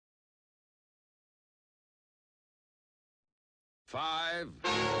5,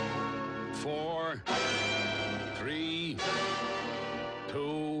 4, 3,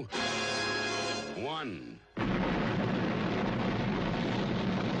 2, 1.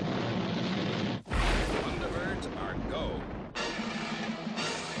 Thunderbirds are go.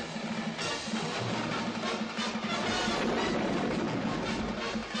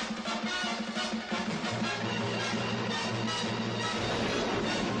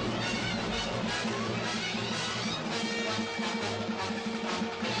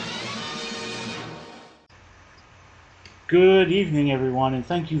 Good evening, everyone, and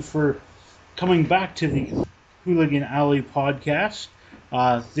thank you for coming back to the Hooligan Alley podcast.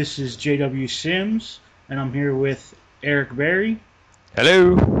 This is JW Sims, and I'm here with Eric Berry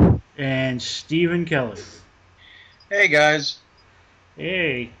Hello. and Stephen Kelly. Hey guys.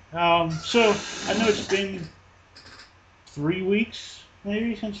 Hey, so I know it's been 3 weeks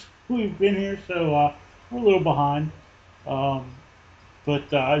maybe since we've been here, so we're a little behind. But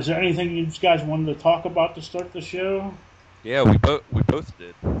is there anything you guys wanted to talk about to start the show? Yeah, we both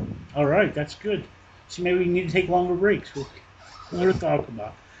did. All right, that's good. So maybe we need to take longer breaks. More to talk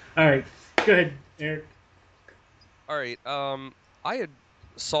about. All right, go ahead, Eric. All right. I had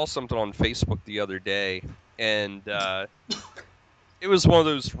saw something on Facebook the other day, and it was one of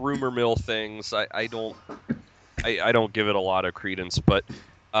those rumor mill things. I don't give it a lot of credence, but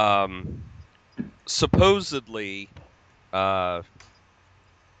supposedly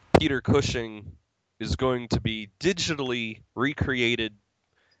Peter Cushing is going to be digitally recreated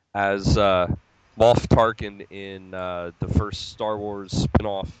as Moff Tarkin in the first Star Wars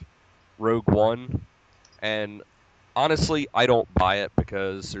spin-off, Rogue One. And honestly, I don't buy it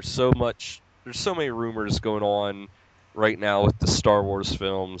because there's so many rumors going on right now with the Star Wars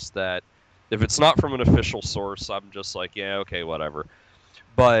films that if it's not from an official source, I'm just like, yeah, okay, whatever.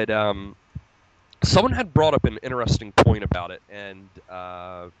 But someone had brought up an interesting point about it, and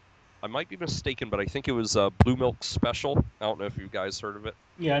I might be mistaken, but I think it was Blue Milk Special. I don't know if you guys heard of it.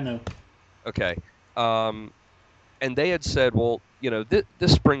 Yeah, I know. Okay. And they had said, well,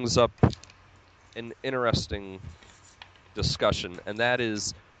 this brings up an interesting discussion, and that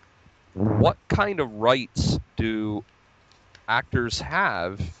is, what kind of rights do actors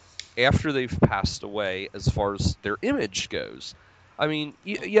have after they've passed away as far as their image goes? I mean,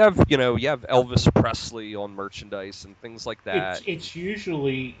 you have Elvis Presley on merchandise and things like that. It's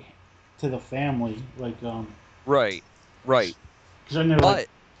usually to the family, like Right. Because I know,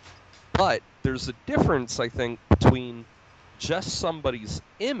 But there's a difference, I think, between just somebody's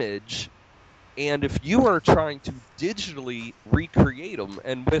image and if you are trying to digitally recreate them.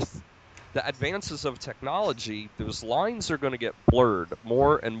 And with the advances of technology, those lines are going to get blurred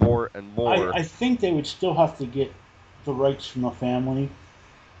more and more and more. I think they would still have to get the rights from the family.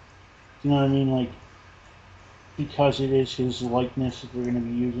 You know what I mean? Like, because it is his likeness that they're going to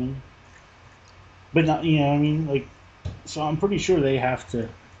be using. But not, you know what I mean? Like, so I'm pretty sure they have to.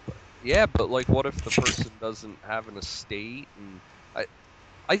 Yeah, but like, what if the person doesn't have an estate? And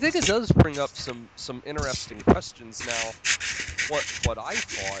I think it does bring up some interesting questions. Now, what I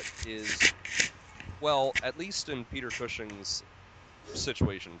thought is, well, at least in Peter Cushing's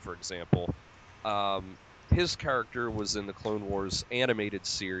situation, for example, his character was in the Clone Wars animated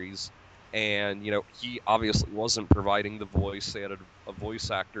series, and he obviously wasn't providing the voice. They had a voice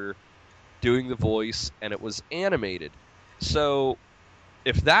actor doing the voice, and it was animated. So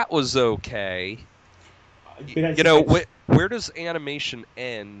if that was okay, where does animation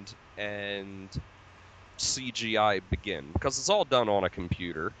end and CGI begin? Because it's all done on a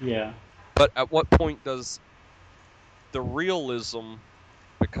computer. Yeah. But at what point does the realism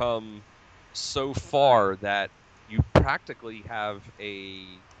become so far that you practically have an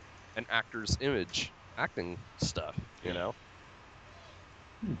actor's image acting stuff,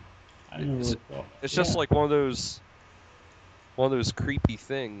 It's just like one of those creepy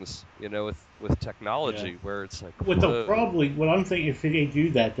things, with technology, where it's like, what I'm thinking, if they do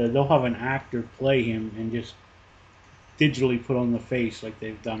that, they'll have an actor play him and just digitally put on the face like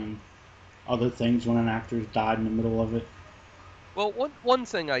they've done in other things when an actor's died in the middle of it. Well, one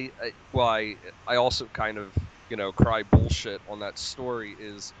thing I also kind of cry bullshit on that story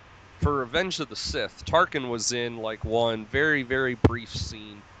is, for Revenge of the Sith, Tarkin was in like one very, very brief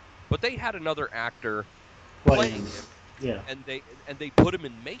scene, but they had another actor playing him. Yeah. And they put him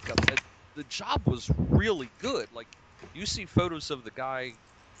in makeup, and the job was really good. Like, you see photos of the guy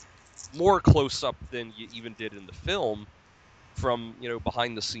more close up than you even did in the film, from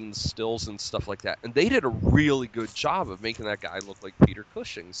behind the scenes stills and stuff like that, and they did a really good job of making that guy look like Peter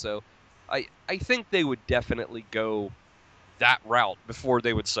Cushing. So I think they would definitely go that route before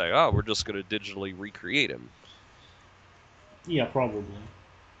they would say, oh, we're just going to digitally recreate him. Yeah, probably.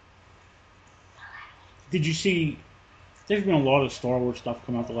 Did you see? There's been a lot of Star Wars stuff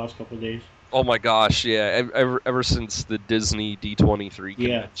come out the last couple of days. Oh my gosh, yeah. Ever since the Disney D23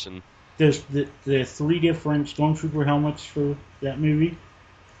 Yeah. convention. There's the three different Stormtrooper helmets for that movie.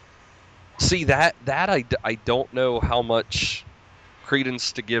 See, that I don't know how much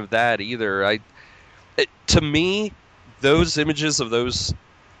credence to give that either. To me, those images of those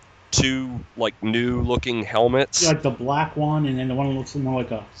two like new looking helmets. Like the black one, and then the one that looks more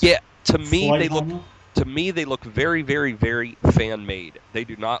like a Yeah, to me flight they look helmet. to me they look very, very, very fan made. They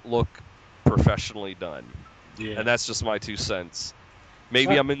do not look professionally done. Yeah. And that's just my 2 cents.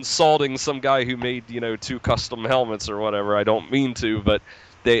 Maybe I'm insulting some guy who made, two custom helmets or whatever. I don't mean to, but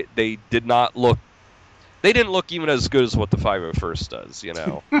they did not look. They didn't look even as good as what the 501st does,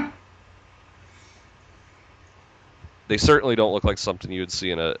 They certainly don't look like something you would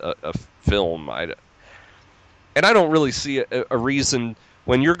see in a film. And I don't really see a reason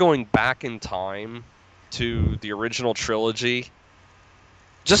when you're going back in time to the original trilogy.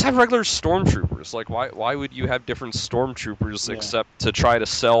 Just have regular stormtroopers. Like, why would you have different stormtroopers except to try to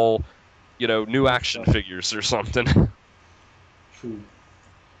sell, new action figures or something? True.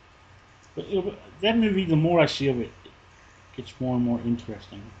 But that movie, the more I see of it, it gets more and more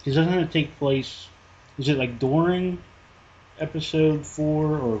interesting. Because doesn't it take place? Is it like during Episode 4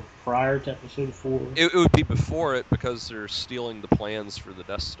 or prior to Episode 4? It would be before it because they're stealing the plans for the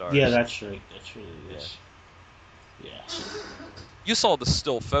Death Stars. Yeah, that's right. That's what it is. Yeah. You saw the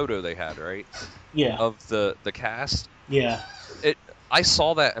still photo they had, right? Yeah. Of the cast. Yeah. I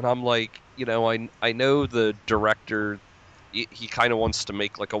saw that and I'm like, I know the director. He kind of wants to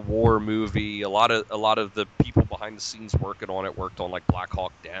make like a war movie. A lot of the people behind the scenes working on it worked on like Black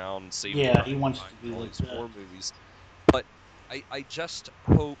Hawk Down, Saving Yeah, he wants to be all like these that. war movies. But I just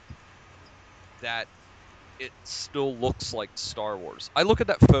hope that it still looks like Star Wars. I look at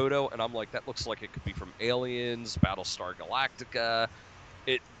that photo and I'm like, that looks like it could be from Aliens, Battlestar Galactica.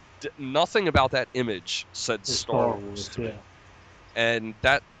 Nothing about that image said Star Wars to me. And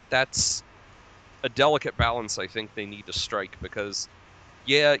that's a delicate balance I think they need to strike because,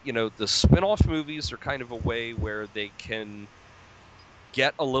 the spin-off movies are kind of a way where they can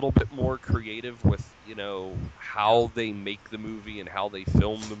get a little bit more creative with, how they make the movie and how they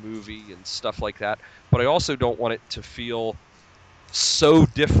film the movie and stuff like that. But I also don't want it to feel so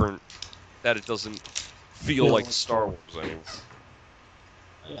different that it doesn't feel like Star Wars anymore.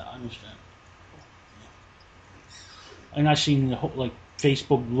 Yeah, I understand. And I seen the whole,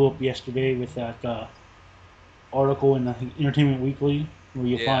 Facebook blew up yesterday with that article in the Entertainment Weekly where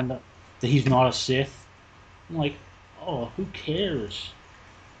you find out that he's not a Sith. I'm like, oh, who cares?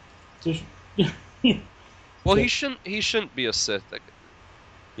 There's Well, he shouldn't be a Sith.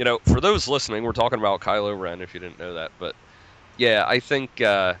 For those listening, we're talking about Kylo Ren. If you didn't know that, but yeah, I think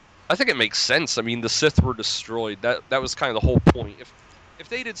it makes sense. I mean, the Sith were destroyed. That was kind of the whole point. If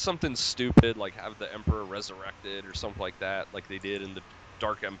they did something stupid like have the Emperor resurrected or something like that, like they did in the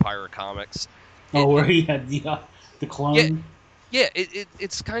Dark Empire comics. Where he had the clone. Yeah,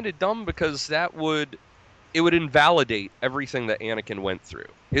 it's kind of dumb because it would invalidate everything that Anakin went through.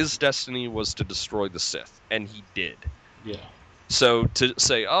 His destiny was to destroy the Sith, and he did. Yeah. So to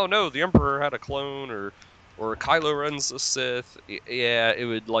say, oh no, the Emperor had a clone, or Kylo Ren's a Sith, yeah, it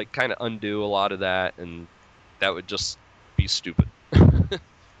would kind of undo a lot of that, and that would just be stupid.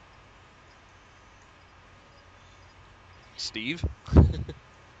 Steve?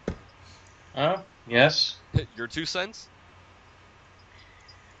 Yes. Your 2 cents?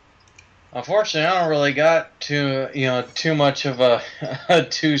 Unfortunately, I don't really got too much of a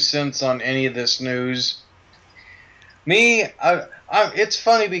 2 cents on any of this news. It's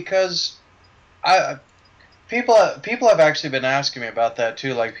funny because people have actually been asking me about that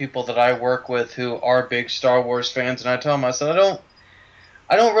too, like people that I work with who are big Star Wars fans, and I tell them, I said,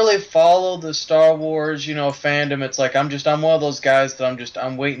 I don't really follow the Star Wars, fandom. It's like I'm one of those guys that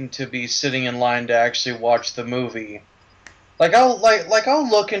I'm waiting to be sitting in line to actually watch the movie. I'll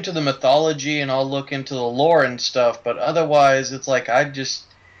look into the mythology and I'll look into the lore and stuff, but otherwise it's like I just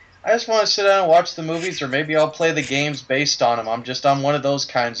want to sit down and watch the movies, or maybe I'll play the games based on them. I'm one of those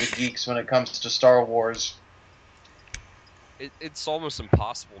kinds of geeks when it comes to Star Wars. It's almost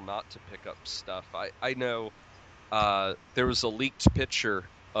impossible not to pick up stuff. I know there was a leaked picture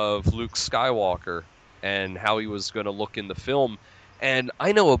of Luke Skywalker and how he was going to look in the film, and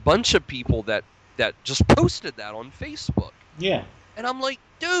I know a bunch of people that just posted that on Facebook. Yeah. And I'm like,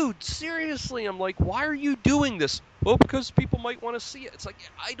 dude, seriously? I'm like, why are you doing this? Well, because people might want to see it. It's like,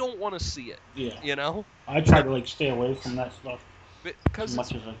 I don't want to see it. Yeah. I try to stay away from that stuff as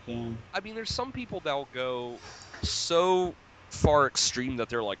much as I can. I mean, there's some people that'll go so far extreme that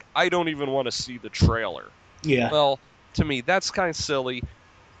they're like, I don't even want to see the trailer. Yeah. Well, to me, that's kind of silly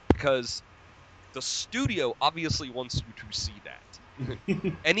because the studio obviously wants you to see that.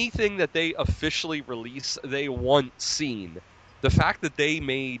 Anything that they officially release, they want seen. The fact that they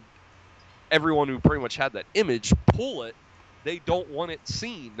made everyone who pretty much had that image pull it, they don't want it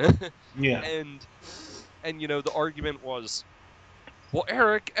seen. Yeah. And the argument was, well,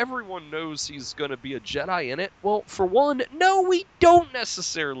 Eric, everyone knows he's going to be a Jedi in it. Well, for one, no, we don't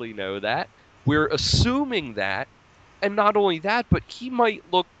necessarily know that. We're assuming that. And not only that, but he might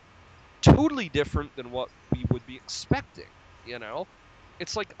look totally different than what we would be expecting,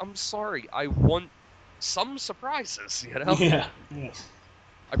 It's like, I'm sorry, I want some surprises, Yeah.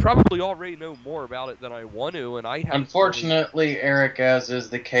 I probably already know more about it than I want to, and I have. Unfortunately, Eric, as is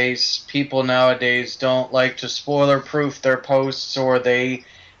the case, people nowadays don't like to spoiler-proof their posts, or they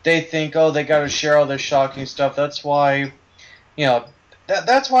think, oh, they got to share all this shocking stuff. That's why,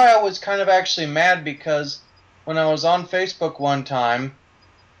 that's why I was kind of actually mad, because when I was on Facebook one time,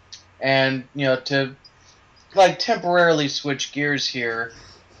 and to like temporarily switch gears here,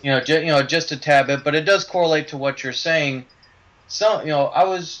 just a tad bit, but it does correlate to what you're saying. So, I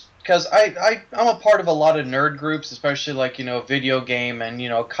was, because I'm a part of a lot of nerd groups, especially like, video game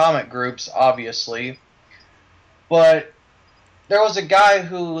and, comic groups, obviously. But there was a guy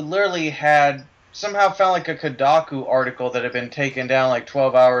who literally had somehow found like a Kodaku article that had been taken down like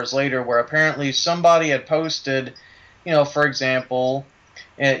 12 hours later, where apparently somebody had posted, for example,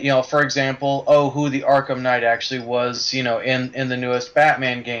 who the Arkham Knight actually was, in the newest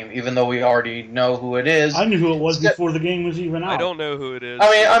Batman game, even though we already know who it is. I knew who it was before the game was even out. I don't know who it is.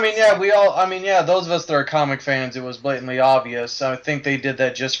 Those of us that are comic fans, it was blatantly obvious. I think they did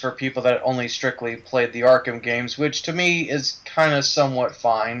that just for people that only strictly played the Arkham games, which to me is kind of somewhat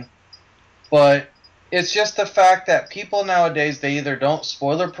fine. But it's just the fact that people nowadays, they either don't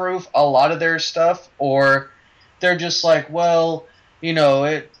spoiler-proof a lot of their stuff, or they're just like, well,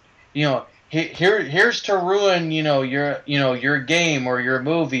 here's to ruin, your game or your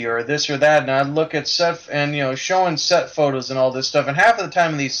movie or this or that. And I look at set and, showing set photos and all this stuff. And half of the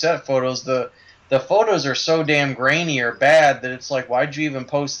time in these set photos, the photos are so damn grainy or bad that it's like, why'd you even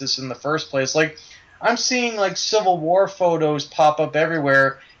post this in the first place? Like, I'm seeing like Civil War photos pop up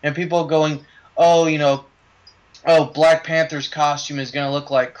everywhere, and people going, oh, Black Panther's costume is going to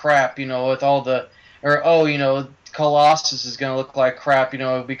look like crap, with all the, or, Colossus is going to look like crap,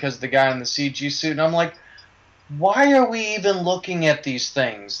 because the guy in the CG suit. And I'm like, why are we even looking at these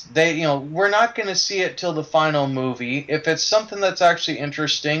things? We're not going to see it till the final movie. If it's something that's actually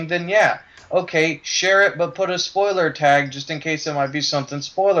interesting, then yeah, okay, share it, but put a spoiler tag just in case it might be something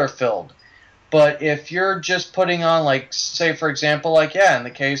spoiler-filled. But if you're just putting on, like, say, for example, like, yeah, in the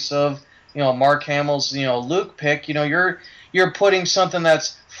case of, Mark Hamill's, Luke pick, you're putting something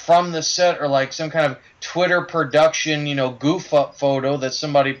that's from the set, or like some kind of Twitter production, goof up photo that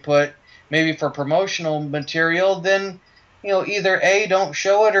somebody put maybe for promotional material, then, either A, don't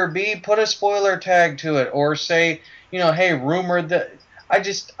show it, or B, put a spoiler tag to it, or say, hey, rumored that. I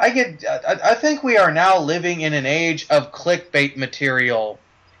think we are now living in an age of clickbait material.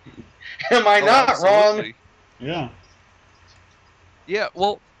 Am I not absolutely wrong? Yeah. Yeah,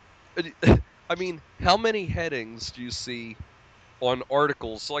 well, I mean, how many headings do you see on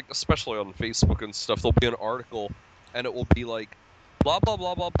articles, like especially on Facebook and stuff? There'll be an article, and it will be like, blah, blah,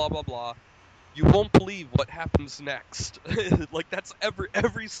 blah, blah, blah, blah, blah. You won't believe what happens next. Like, that's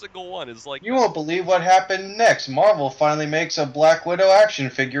every single one is like... You won't believe what happened next. Marvel finally makes a Black Widow action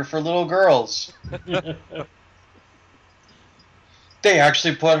figure for little girls. They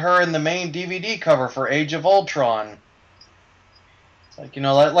actually put her in the main DVD cover for Age of Ultron. Like,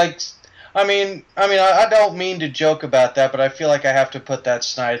 I don't mean to joke about that, but I feel like I have to put that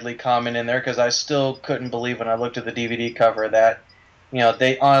snidely comment in there, because I still couldn't believe when I looked at the DVD cover that,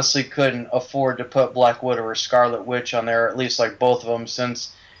 they honestly couldn't afford to put Black Widow or Scarlet Witch on there, or at least like both of them,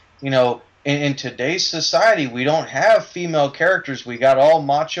 since, in today's society, we don't have female characters. We got all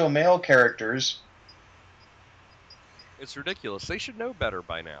macho male characters. It's ridiculous. They should know better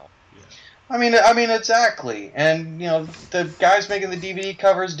by now. Yeah. I mean, exactly. And, the guys making the DVD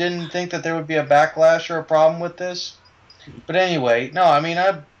covers didn't think that there would be a backlash or a problem with this. But anyway, no,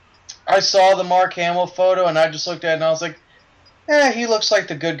 I saw the Mark Hamill photo, and I just looked at it, and I was like, he looks like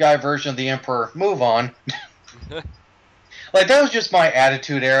the good guy version of the Emperor. Move on. Like, that was just my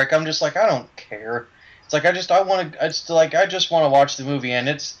attitude, Eric. I'm just like, I don't care. It's like, I just want to watch the movie, and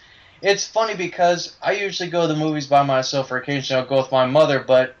it's funny because I usually go to the movies by myself, or occasionally I'll go with my mother,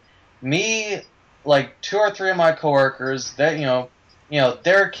 but me, like 2 or 3 of my coworkers, that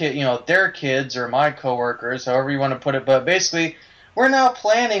their kids or my coworkers, however you want to put it. But basically, we're now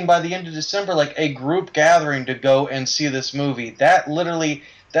planning by the end of December like a group gathering to go and see this movie. That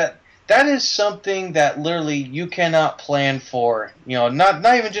is something that literally you cannot plan for.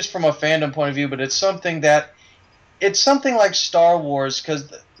 Not even just from a fandom point of view, but it's something like Star Wars,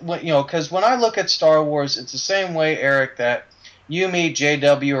 because when I look at Star Wars, it's the same way, Eric, that you, me,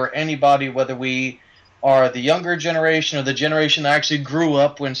 JW, or anybody, whether we are the younger generation or the generation that actually grew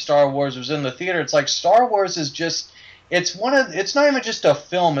up when Star Wars was in the theater. It's like Star Wars is just, it's not even just a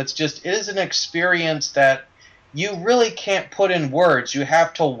film. It is an experience that you really can't put in words. You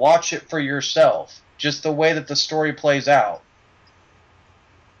have to watch it for yourself, just the way that the story plays out.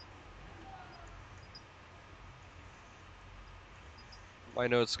 I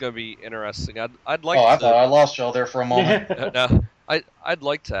know it's going to be interesting. I'd like I to. thought I lost y'all there for a moment. No, I'd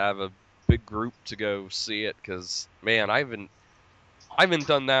like to have a big group to go see it, because man, I haven't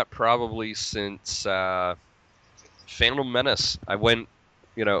done that probably since Phantom Menace. I went,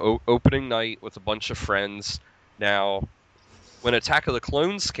 opening night with a bunch of friends. Now, when Attack of the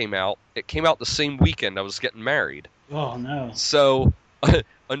Clones came out, it came out the same weekend I was getting married. Oh no! So,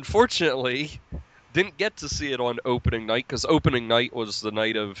 unfortunately, didn't get to see it on opening night, because opening night was the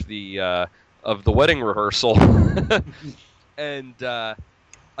night of the wedding rehearsal. And I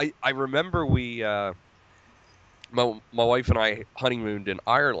remember my wife and I honeymooned in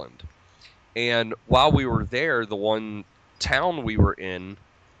Ireland, and while we were there, the one town we were in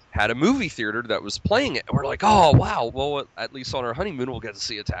had a movie theater that was playing it, and we're like, oh wow, well, at least on our honeymoon we'll get to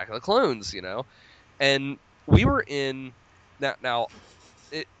see Attack of the Clones, and we were in now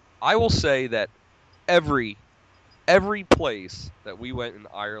I will say that every place that we went in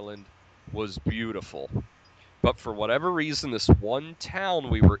Ireland was beautiful. But for whatever reason, this one town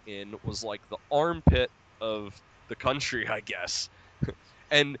we were in was like the armpit of the country, I guess.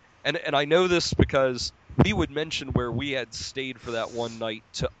 And I know this because we would mention where we had stayed for that one night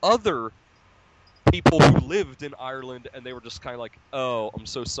to other people who lived in Ireland, and they were just kind of like, oh, I'm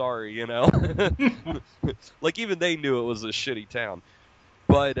so sorry, Like, even they knew it was a shitty town.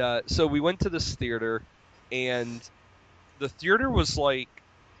 But, so we went to this theater, and the theater was like,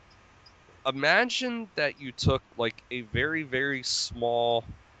 imagine that you took like a very, very small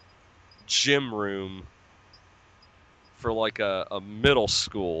gym room for like a middle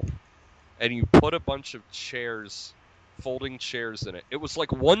school, and you put a bunch of chairs, folding chairs in it. It was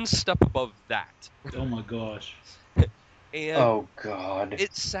like one step above that. Oh my gosh. And oh God.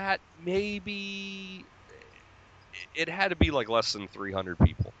 It sat maybe, it had to be like less than 300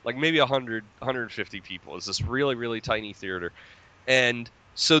 people. Like maybe 100, 150 people. It's this really, really tiny theater. And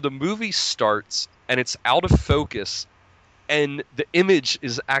so the movie starts, and it's out of focus, and the image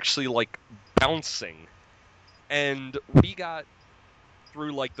is actually like bouncing. And we got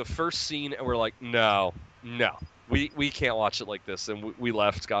through like the first scene, and we're like, no, we can't watch it like this. And we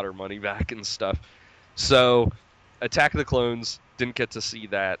left, got our money back and stuff. So Attack of the Clones, didn't get to see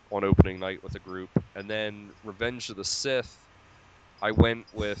that on opening night with a group. And then Revenge of the Sith, I went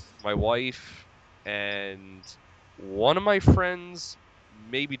with my wife and one of my friends,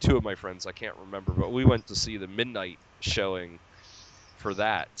 maybe two of my friends, I can't remember, but we went to see the midnight showing for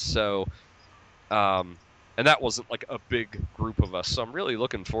that. So, and that wasn't like a big group of us, so I'm really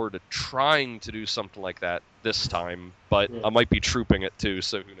looking forward to trying to do something like that this time, but Yeah. I might be trooping it too,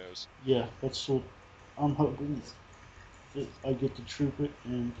 so who knows. Yeah, that's what I'm hoping that I get to troop it.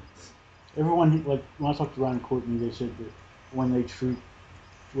 And everyone, like, when I talked to Ryan and Courtney, they said that when they trooped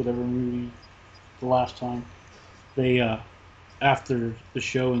whatever movie the last time, they, after the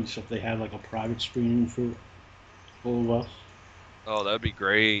show and stuff, they had like a private screening for all of us. Oh, that'd be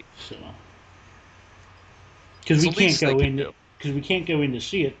great. So, because we It's the can't least they go can in, do. because we can't go in to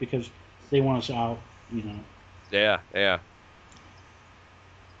see it because they want us out. Yeah,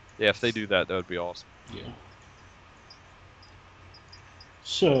 if they do that, that would be awesome. Yeah.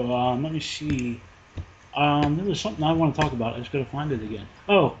 So, let me see. There was something I want to talk about. I just got to find it again.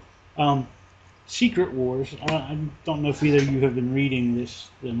 Oh, Secret Wars. I don't know if either of you have been reading this,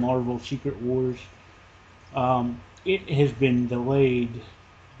 the Marvel Secret Wars. It has been delayed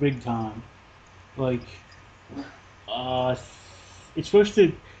big time. Like, it's supposed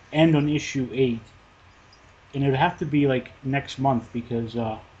to end on issue 8, and it would have to be like next month because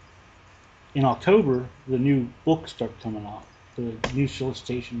in October the new books start coming out, the new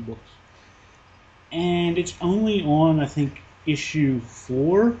solicitation books, and it's only on, I think, issue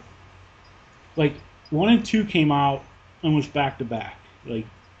 4. Like 1 and 2 came out and was back to back, like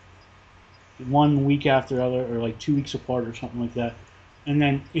 1 week after the other, or like 2 weeks apart or something like that. And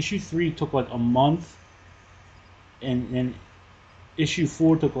then issue 3 took like a month, and then issue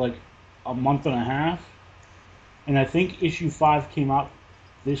 4 took like a month and a half, and I think issue 5 came out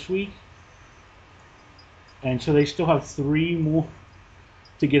this week, and so they still have 3 more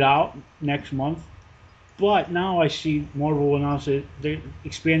to get out next month. But now I see Marvel announce that they're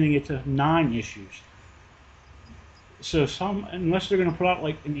expanding it to 9 issues. So unless they're going to put out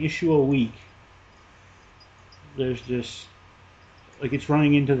like an issue a week, there's this, like, it's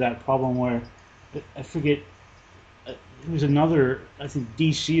running into that problem where, I forget, it was another, I think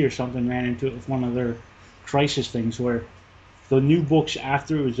DC or something ran into it with one of their crisis things where the new books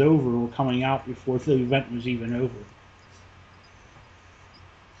after it was over were coming out before the event was even over.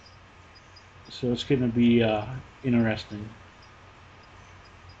 So it's going to be interesting,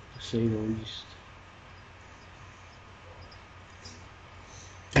 to say the least.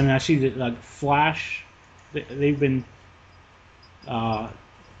 And I see that, like, Flash, they've been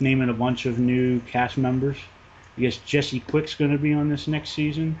naming a bunch of new cast members. I guess Jesse Quick's going to be on this next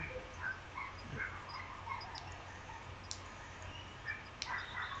season.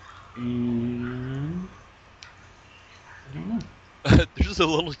 And I don't know. There's a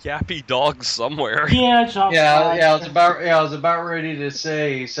little yappy dog somewhere. Yeah, it's outside. I was about ready to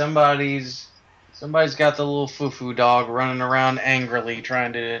say somebody's got the little foo-foo dog running around angrily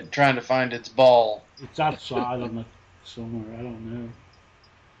trying to find its ball. It's outside on the somewhere. I don't know.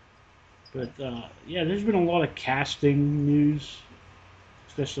 But yeah, there's been a lot of casting news,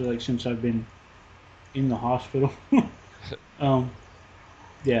 especially like since I've been in the hospital.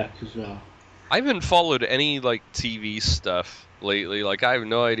 Yeah, because I haven't followed any like TV stuff lately. Like I have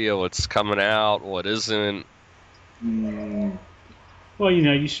no idea what's coming out, what isn't. Well, you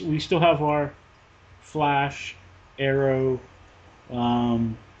know, we still have our Flash, Arrow,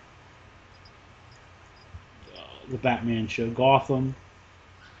 the Batman show, Gotham.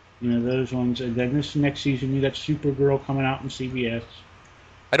 You know, those ones. And then this next season, you got Supergirl coming out in CBS.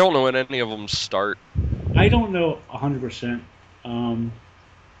 I don't know when any of them start. I don't know 100%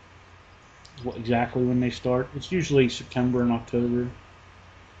 exactly when they start. It's usually September and October.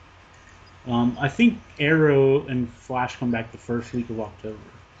 I think Arrow and Flash come back the first week of October.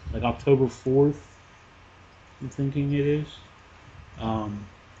 Like October 4th, I'm thinking it is. And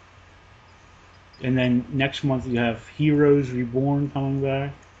then next month you have Heroes Reborn coming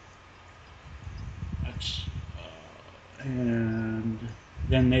back. That's, and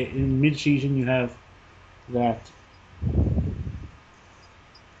then in mid-season you have that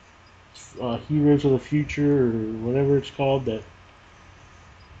Heroes of the Future or whatever it's called, that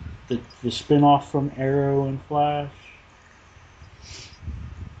the spin-off from Arrow and Flash.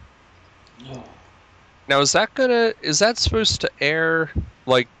 Oh. Now is that supposed to air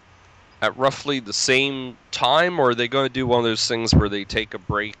like at roughly the same time, or are they going to do one of those things where they take a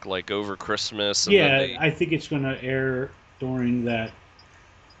break like over Christmas? And Yeah, I think it's going to air during that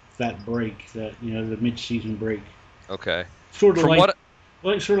break, that, you know, the mid-season break. Okay. Sort of like what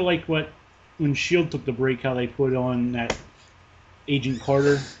when S.H.I.E.L.D. took the break, how they put on that Agent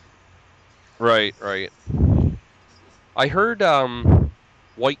Carter. Right. I heard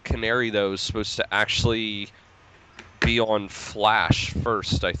White Canary though is supposed to actually be on Flash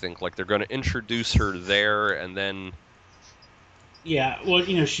first. I think like they're going to introduce her there, and then. Yeah, well,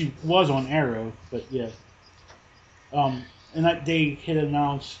 you know, she was on Arrow, but yeah. And that they had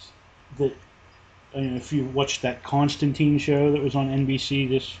announced that, I mean, if you watched that Constantine show that was on NBC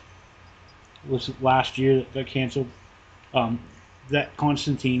this last year that got canceled, that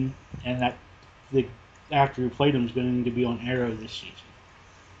Constantine and that the actor who played him is going to be on Arrow this season.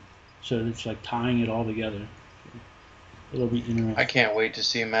 So it's like tying it all together. It'll be interesting. I can't wait to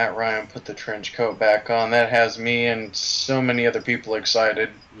see Matt Ryan put the trench coat back on. That has me and so many other people excited.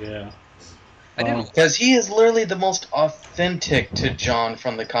 Yeah. Because he is literally the most authentic to John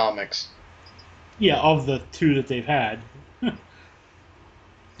from the comics. Yeah, of the two that they've had.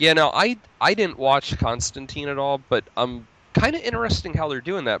 Yeah, no, I didn't watch Constantine at all, but kind of interesting how they're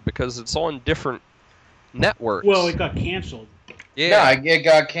doing that because it's on different networks. Well, it got canceled. Yeah, it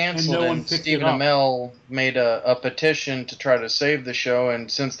got canceled, And no one and picked Stephen it up. Amell made a petition to try to save the show,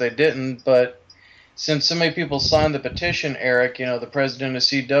 and since they didn't, but since so many people signed the petition, Eric, you know, the president of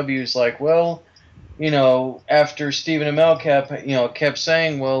CW is like, well, you know, after Stephen Amell kept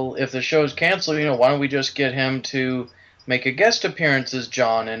saying, well, if the show's canceled, you know, why don't we just get him to make a guest appearance as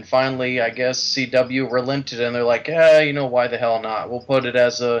John? And finally, I guess CW relented, and they're like, you know, why the hell not? We'll put it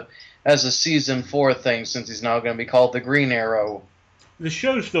as a season 4 thing, since he's now going to be called the Green Arrow. The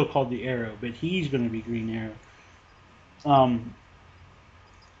show's still called The Arrow, but he's going to be Green Arrow. What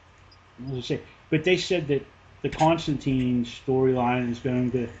was I say? But they said that the Constantine storyline is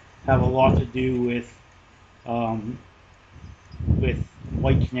going to have a lot to do with with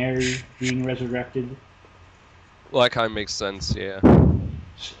White Canary being resurrected. Well, that kind of makes sense, yeah.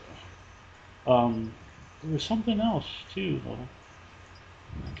 There was something else too, though.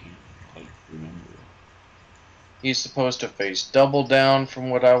 I can't quite remember. He's supposed to face Double Down, from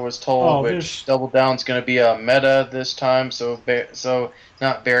what I was told. Oh, which there's- Double Down's going to be a meta this time. So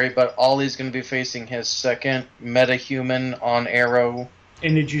not Barry, but Ollie's going to be facing his second meta human on Arrow.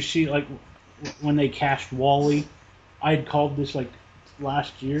 And did you see, like, when they cast Wally? I had called this, like,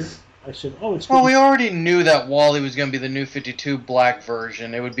 last year. I said, oh, it's Well, gonna- we already knew that Wally was going to be the new 52 Black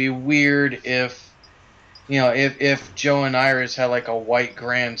version. It would be weird if, if Joe and Iris had like a white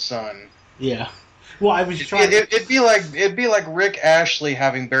grandson. Yeah. Well, I was trying. It'd be like Rick Ashley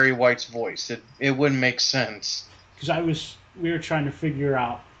having Barry White's voice. It wouldn't make sense. Because we were trying to figure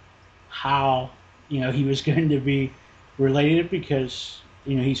out how, he was going to be related, because,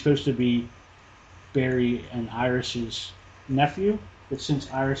 he's supposed to be Barry and Iris's nephew, but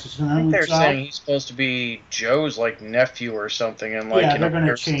since Iris is an I think only they're child, saying he's supposed to be Joe's like nephew or something, and like Yeah, they're gonna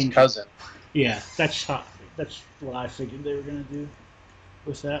Iris's change it. cousin. yeah, that's what I figured they were going to do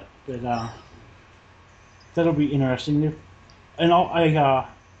with that. But that'll be interesting. And in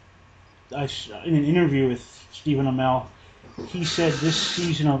an interview with Stephen Amell, he said this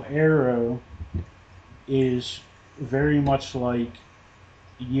season of Arrow is very much like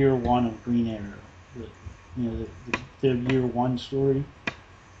year one of Green Arrow. The year one story.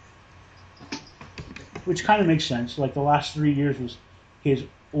 Which kind of makes sense. Like, the last 3 years was his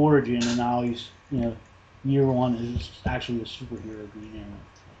origin, and now he's, year one is actually a superhero Green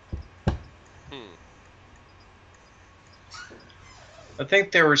Arrow. I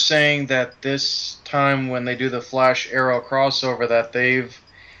think they were saying that this time when they do the Flash Arrow crossover, that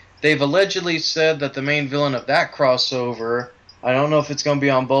they've allegedly said that the main villain of that crossover, I don't know if it's going to be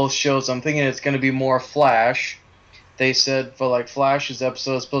on both shows. I'm thinking it's going to be more Flash. They said for like Flash's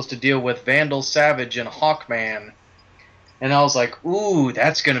episode is supposed to deal with Vandal Savage and Hawkman. And I was like, ooh,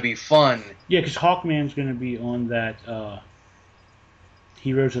 that's going to be fun. Yeah, because Hawkman's going to be on that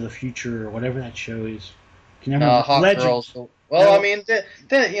Heroes of the Future, or whatever that show is. Can you remember? Hawk Legends. Girls. Well, I mean,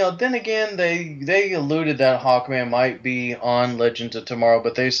 then again, they alluded that Hawkman might be on Legends of Tomorrow,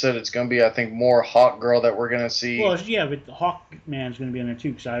 but they said it's going to be, I think, more Hawk Girl that we're going to see. Well, yeah, but Hawkman's going to be on there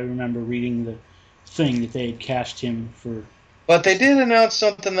too, because I remember reading the thing that they had cast him for. But they did announce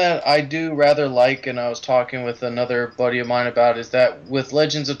something that I do rather like, and I was talking with another buddy of mine about, is that with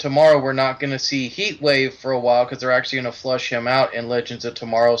Legends of Tomorrow, we're not going to see Heatwave for a while, because they're actually going to flush him out in Legends of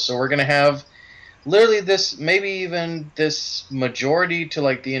Tomorrow. So we're going to have literally this, maybe even this majority to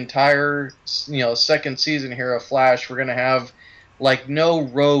like the entire, second season here of Flash. We're going to have like no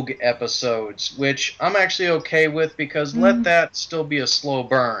Rogue episodes, which I'm actually okay with, because let that still be a slow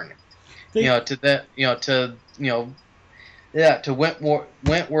burn. To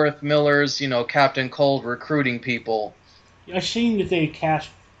Wentworth Miller's, Captain Cold recruiting people. I've seen that they cast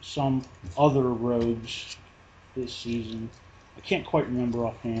some other rogues this season. I can't quite remember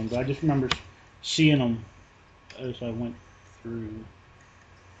offhand, but I just remember seeing them as I went through.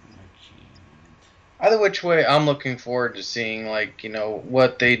 Either which way, I'm looking forward to seeing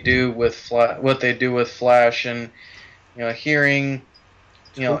what they do with Flash, and hearing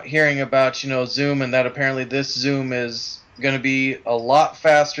about Zoom, and that apparently this Zoom is going to be a lot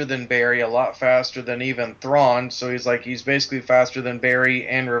faster than Barry, a lot faster than even Thrawn. So he's basically faster than Barry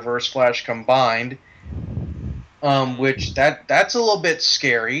and Reverse Flash combined. Which that's a little bit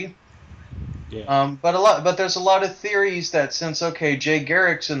scary. Yeah. But there's a lot of theories that since Jay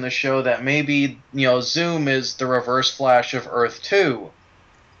Garrick's in the show, that maybe Zoom is the Reverse Flash of Earth 2.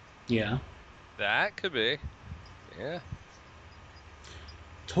 Yeah. That could be. Yeah.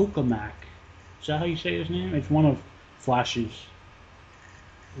 Tokamak. Is that how you say his name? It's one of Flash's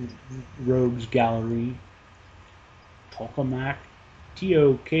rogues gallery. Tokamak.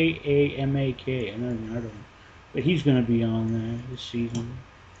 Tokamak. I never even heard of him. But he's going to be on there this season.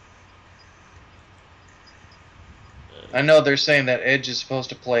 I know they're saying that Edge is supposed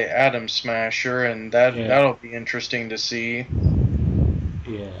to play Atom Smasher, and that'll be interesting to see.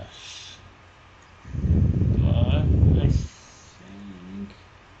 Yes. But I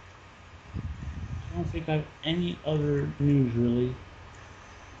don't think I have any other news really.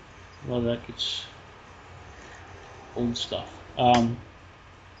 Well, that gets old stuff.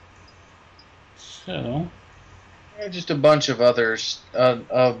 So. Just a bunch of others,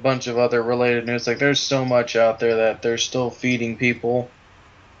 a bunch of other related news. Like, there's so much out there that they're still feeding people.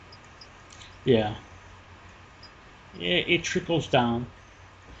 Yeah. It trickles down.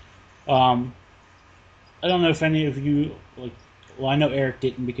 I don't know if any of you I know Eric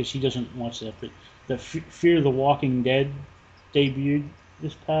didn't because he doesn't watch that, but the Fear the Walking Dead debuted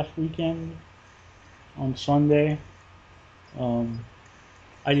this past weekend on Sunday. Um,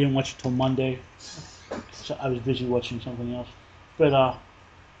 I didn't watch it till Monday, so I was busy watching something else. But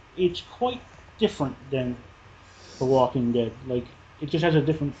it's quite different than The Walking Dead. Like, it just has a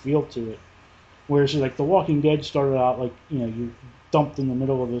different feel to it. Whereas, like, The Walking Dead started out like, you're dumped in the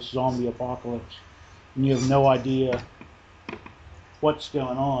middle of this zombie apocalypse, and you have no idea what's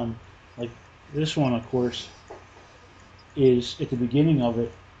going on. Like, this one, of course, is at the beginning of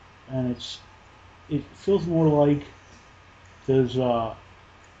it, and it feels more like those Dawn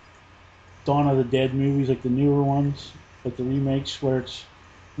of the Dead movies, like the newer ones, like the remakes, where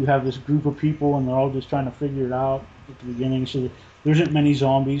you have this group of people and they're all just trying to figure it out at the beginning. So there isn't many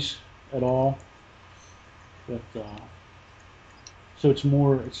zombies at all, but so it's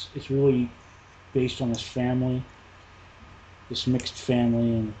really based on this family, this mixed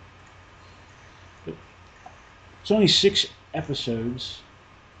family, and it's only 6 episodes,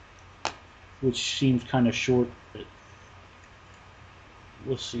 which seems kind of short, but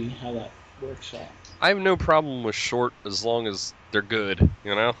we'll see how that works out. I have no problem with short as long as they're good,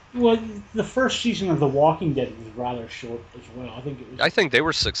 you know? Well, the first season of The Walking Dead was rather short as well. I think they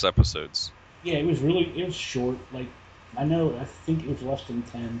were 6 episodes. Yeah, it was short. Like, I think it was less than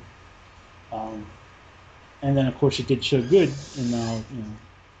 10. And then, of course, it did so good, and now,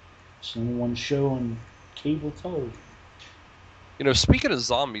 it's the number one show on cable television. Speaking of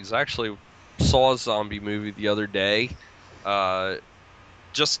zombies, I actually saw a zombie movie the other day.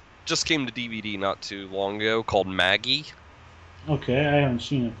 Just came to DVD not too long ago, called Maggie. Okay, I haven't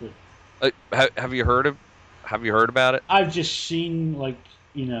seen it, but have you heard about it? I've just seen,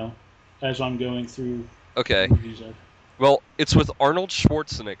 as I'm going through. Okay. Movies. Well, it's with Arnold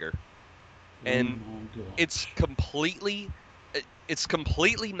Schwarzenegger, and it's completely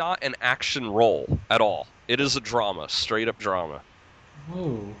not an action role at all. It is a drama, straight up drama.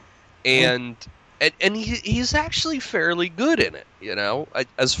 Whoa. And he's actually fairly good in it,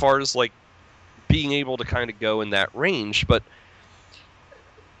 as far as like being able to kind of go in that range. But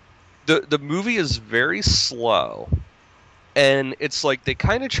the movie is very slow, and it's like they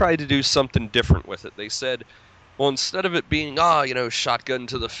kind of tried to do something different with it. They said, well, instead of it being shotgun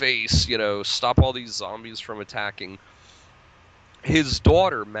to the face, stop all these zombies from attacking, his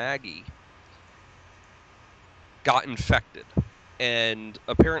daughter Maggie got infected, and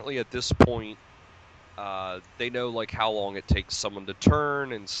apparently at this point they know like how long it takes someone to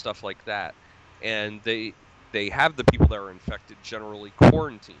turn and stuff like that, and they have the people that are infected generally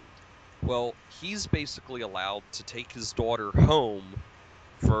quarantined. Well, he's basically allowed to take his daughter home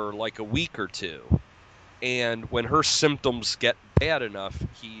for like a week or two, and when her symptoms get bad enough,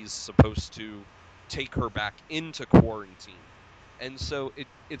 he's supposed to take her back into quarantine. And so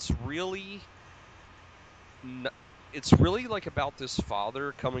it's really like about this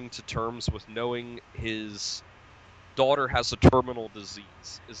father coming to terms with knowing his daughter has a terminal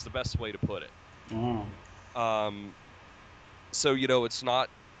disease, is the best way to put it. Oh. So, it's not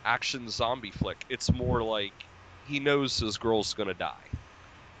action zombie flick. It's more like he knows his girl's gonna die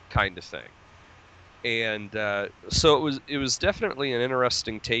kind of thing. And so it was definitely an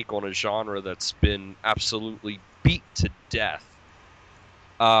interesting take on a genre that's been absolutely beat to death.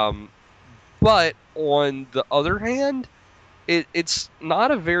 But on the other hand, it's not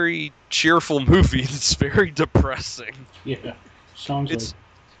a very cheerful movie. It's very depressing. Yeah, sounds like.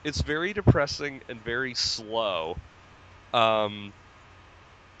 It's very depressing and very slow. And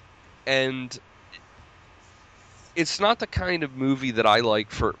it's not the kind of movie that I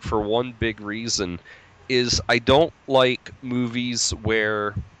like for one big reason, is I don't like movies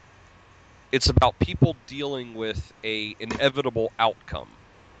where it's about people dealing with an inevitable outcome.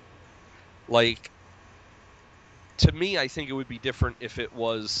 Like, to me, I think it would be different if it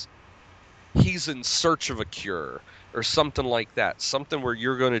was he's in search of a cure or something like that. Something where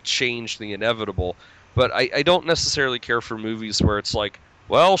you're going to change the inevitable. But I don't necessarily care for movies where it's like,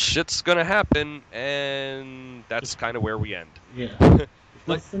 well, shit's going to happen, and that's kind of where we end. Yeah.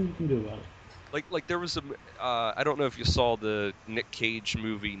 Nothing you can do about it. Like there was I don't know if you saw the Nick Cage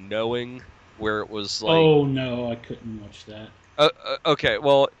movie Knowing, where it was like... Oh, no, I couldn't watch that. Okay,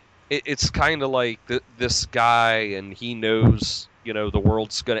 well... It's kind of like this guy, and he knows, the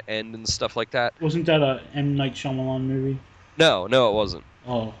world's going to end and stuff like that. Wasn't that a M. Night Shyamalan movie? No, it wasn't.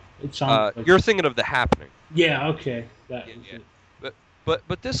 Oh, it sounds like... You're thinking of The Happening. Yeah, okay. That was it.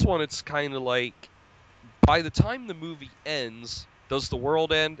 But this one, it's kind of like, by the time the movie ends, does the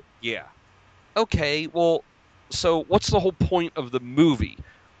world end? Yeah. Okay, well, so what's the whole point of the movie?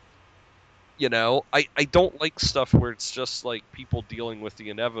 I don't like stuff where it's just like people dealing with the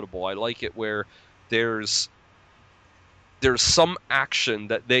inevitable. I like it where there's there's some action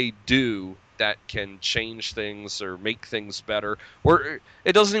that they do that can change things or make things better. Or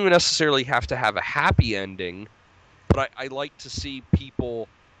it doesn't even necessarily have to have a happy ending, but I like to see people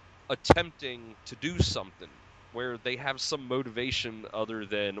attempting to do something where they have some motivation other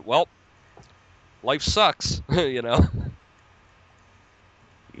than, well, life sucks, you know?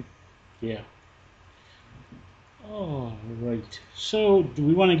 Yeah. All right. So, do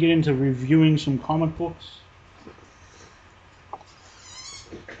we want to get into reviewing some comic books?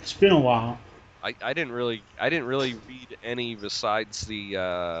 It's been a while. I didn't really read any besides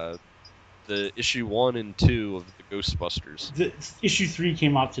the issue 1 and 2 of the Ghostbusters. The issue 3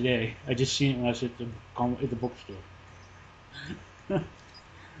 came out today. I just seen it when I was at the bookstore. It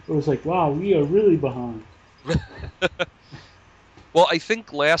was like, wow, we are really behind. Well, I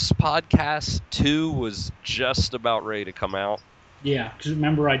think last podcast 2 was just about ready to come out. Yeah, because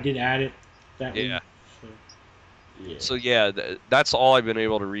remember I did add it that week. So yeah, that's all I've been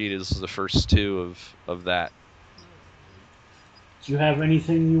able to read is the first 2 of that. Do you have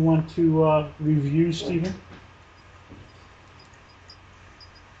anything you want to review, Stephen?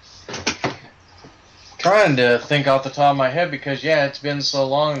 Trying to think off the top of my head because it's been so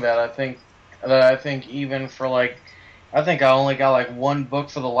long that I think even for I think I only got one book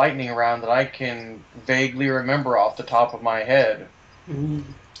for the lightning round that I can vaguely remember off the top of my head. Mm-hmm.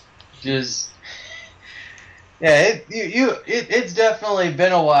 Just it's definitely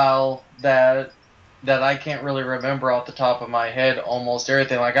been a while that I can't really remember off the top of my head almost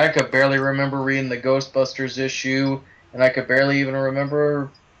everything. Like I could barely remember reading the Ghostbusters issue, and I could barely even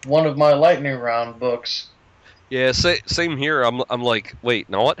remember one of my lightning round books. Yeah, same here. I'm like, wait,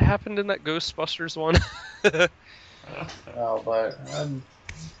 now what happened in that Ghostbusters one? Oh, but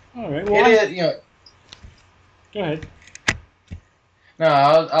all right. Well, go ahead. No,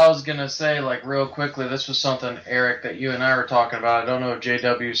 I was gonna say real quickly. This was something, Eric, that you and I were talking about. I don't know if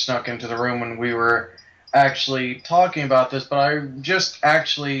JW snuck into the room when we were actually talking about this, but I just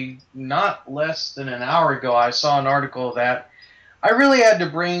actually not less than an hour ago I saw an article that I really had to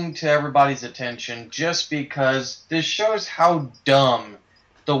bring to everybody's attention just because this shows how dumb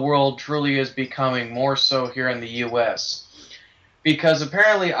the world truly is becoming, more so here in the U.S. Because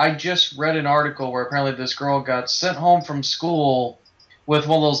apparently I just read an article where apparently this girl got sent home from school with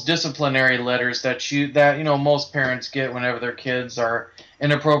one of those disciplinary letters that most parents get whenever their kids are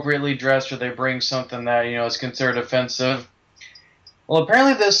inappropriately dressed or they bring something that is considered offensive. Well,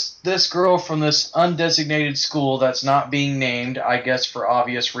 apparently this girl from this undesignated school that's not being named, I guess for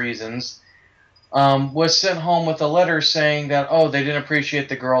obvious reasons, was sent home with a letter saying that they didn't appreciate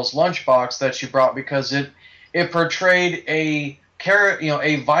the girl's lunchbox that she brought because it portrayed a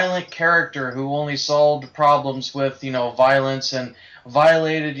violent character who only solved problems with violence and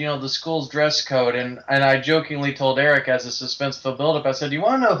violated the school's dress code. And I jokingly told Eric as a suspenseful buildup, I said, "Do you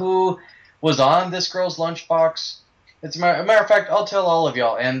want to know who was on this girl's lunchbox?" It's a matter of fact, I'll tell all of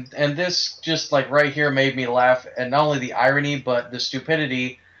y'all. And this just right here made me laugh at not only the irony but the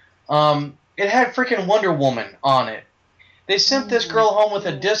stupidity. It had freaking Wonder Woman on it. They sent this girl home with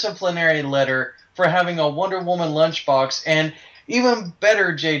a disciplinary letter for having a Wonder Woman lunchbox, and even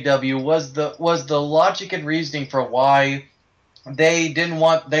better, JW, was the logic and reasoning for why they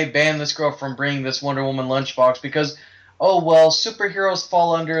banned this girl from bringing this Wonder Woman lunchbox because, superheroes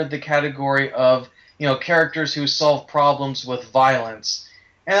fall under the category of, characters who solve problems with violence.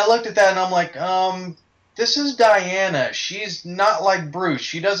 And I looked at that and I'm like, this is Diana. She's not like Bruce.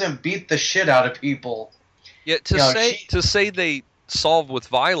 She doesn't beat the shit out of people. Yeah, to say they solve with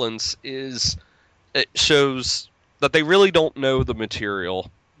violence it shows that they really don't know the material,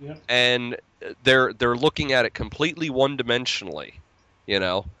 and they're looking at it completely one-dimensionally.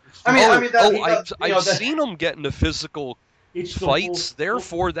 I've seen them get into physical fights.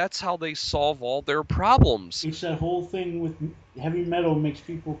 Therefore, that's how they solve all their problems. It's that whole thing with heavy metal makes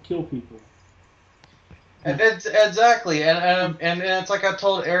people kill people. And it's exactly, and it's like I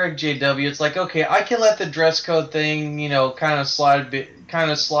told Eric JW. It's like, okay, I can let the dress code thing, kind of slide,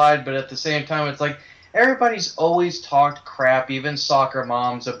 but at the same time, it's like everybody's always talked crap, even soccer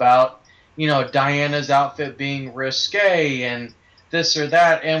moms, about Diana's outfit being risque and this or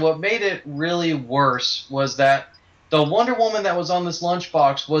that. And what made it really worse was that the Wonder Woman that was on this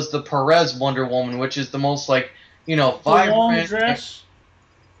lunchbox was the Perez Wonder Woman, which is the most vibrant. The long dress.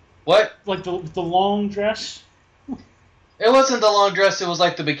 What? Like the long dress? It wasn't the long dress. It was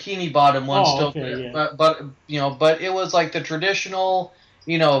like the bikini bottom one. But it was like the traditional,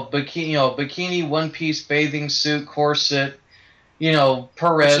 bikini one piece bathing suit corset,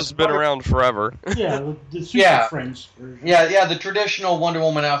 Perez. Which has been around forever. Yeah, the Super Yeah. Friends version. Yeah, the traditional Wonder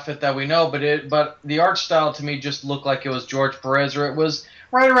Woman outfit that we know, but the art style to me just looked like it was George Perez, or it was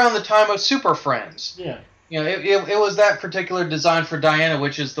right around the time of Super Friends. Yeah. It was that particular design for Diana,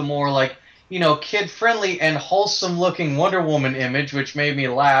 which is the more like, kid-friendly and wholesome-looking Wonder Woman image, which made me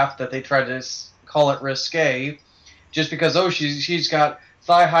laugh that they tried to call it risque, just because she's got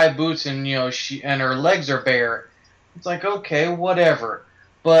thigh-high boots and and her legs are bare. It's like, okay, whatever.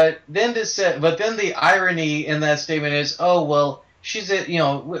 But then the irony in that statement is, oh well,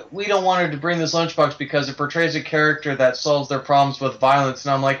 we don't want her to bring this lunchbox because it portrays a character that solves their problems with violence.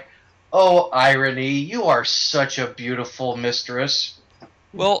 And I'm like, oh, irony, you are such a beautiful mistress.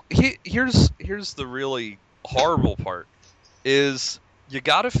 Well, here's the really horrible part, is you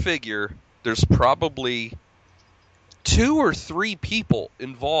gotta figure there's probably 2 or 3 people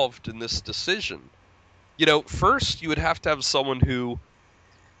involved in this decision. First you would have to have someone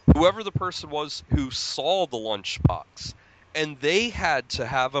whoever the person was who saw the lunchbox, and they had to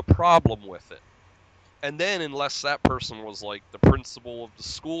have a problem with it. And then, unless that person was like the principal of the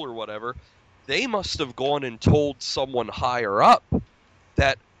school or whatever, they must have gone and told someone higher up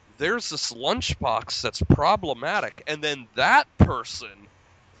that there's this lunchbox that's problematic, and then that person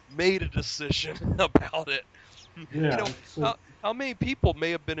made a decision about it. Yeah. How many people may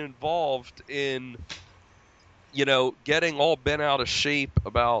have been involved in, getting all bent out of shape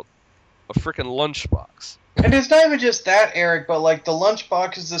about a freaking lunchbox? And it's not even just that, Eric, but like the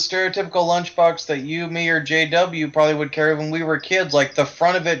lunchbox is the stereotypical lunchbox that you, me, or JW probably would carry when we were kids. Like the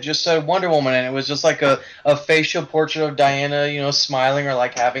front of it just said Wonder Woman, and it was just like a facial portrait of Diana, smiling or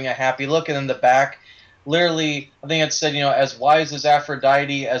like having a happy look. And then the back, literally, I think it said, as wise as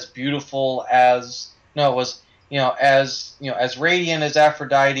Aphrodite, as beautiful as as radiant as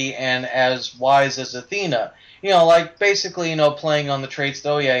Aphrodite, and as wise as Athena. Like basically, playing on the traits,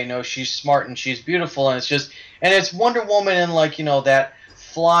 though, she's smart and she's beautiful, and it's Wonder Woman in like, that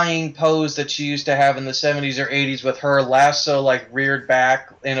flying pose that she used to have in the 70s or 80s with her lasso like reared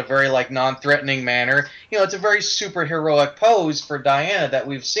back in a very like non-threatening manner. It's a very superheroic pose for Diana that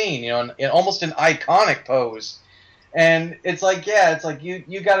we've seen, in almost an iconic pose. And it's like,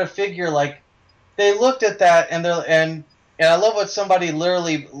 you got to figure like they looked at that and I love what somebody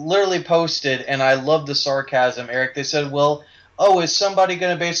literally posted, and I love the sarcasm, Eric. They said, well, is somebody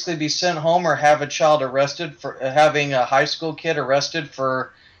going to basically be sent home or have a child arrested for having a high school kid arrested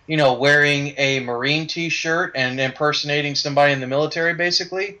for, wearing a Marine t-shirt and impersonating somebody in the military,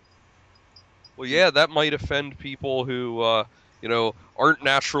 basically? Well, yeah, that might offend people who, aren't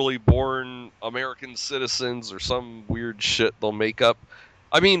naturally born American citizens or some weird shit they'll make up.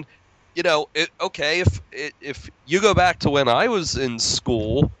 I mean, if you go back to when I was in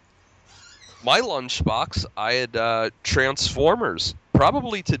school, my lunchbox, I had Transformers.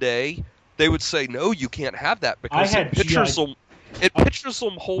 Probably today, they would say, no, you can't have that because it pictures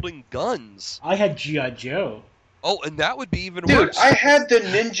them holding guns. I had G.I. Joe. Oh, and that would be even worse. Dude, worse. I had the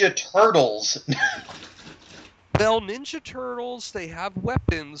Ninja Turtles. Well, Ninja Turtles, they have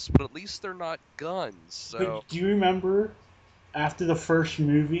weapons, but at least they're not guns. So. But do you remember, after the first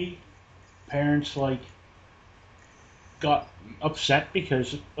movie, parents got upset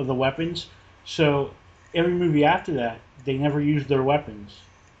because of the weapons, so every movie after that they never used their weapons.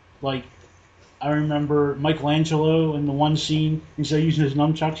 Like, I remember Michelangelo in the one scene, instead of using his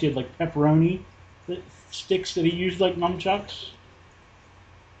nunchucks, he had like pepperoni sticks that he used like nunchucks.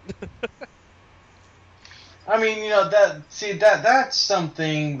 I mean, that's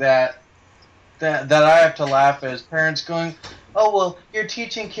something that I have to laugh at, as parents going, oh well, you're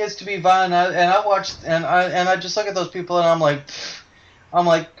teaching kids to be violent, and I just look at those people and I'm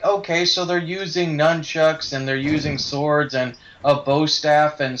like, okay, so they're using nunchucks and they're using swords and a bow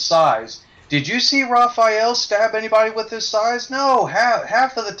staff and sais. Did you see Raphael stab anybody with his sais? No,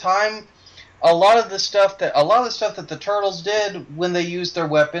 half of the time, a lot of the stuff that the Turtles did when they used their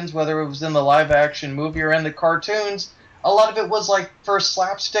weapons, whether it was in the live action movie or in the cartoons, a lot of it was like for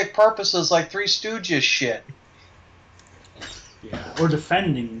slapstick purposes, like Three Stooges shit. Yeah, or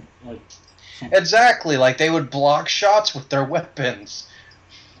defending, like... Exactly, like they would block shots with their weapons.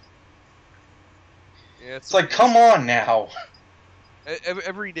 Yeah, it's like, come on now.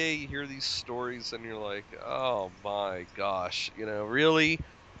 Every day you hear these stories and you're like, oh my gosh, really?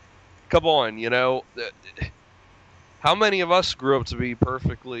 Come on, how many of us grew up to be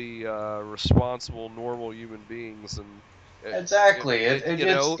perfectly responsible, normal human beings? And exactly.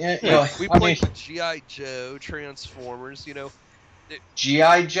 We played G.I. Joe, Transformers,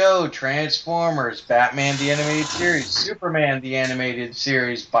 G.I. Joe, Transformers, Batman the Animated Series, Superman the Animated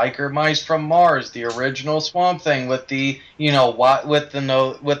Series, Biker Mice from Mars, the original Swamp Thing with the with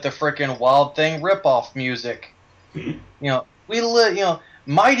the frickin' Wild Thing ripoff music.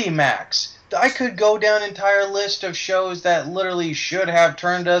 Mighty Max. I could go down an entire list of shows that literally should have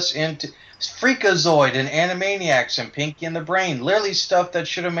turned us into Freakazoid and Animaniacs and Pinky and the Brain. Literally stuff that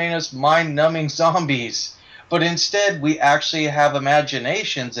should have made us mind-numbing zombies. But instead, we actually have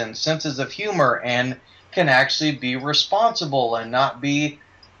imaginations and senses of humor and can actually be responsible and not be,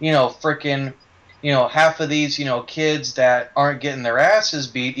 frickin', half of these, kids that aren't getting their asses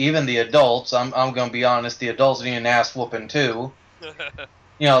beat, even the adults. I'm going to be honest, the adults need an ass whooping too.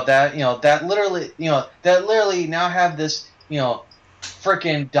 That literally now have this,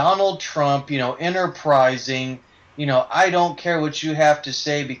 frickin' Donald Trump, enterprising, I don't care what you have to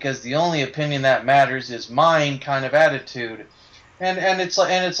say because the only opinion that matters is mine kind of attitude. And it's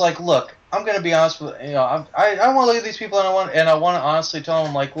like, look, I'm going to be honest with, I want to look at these people and I want to honestly tell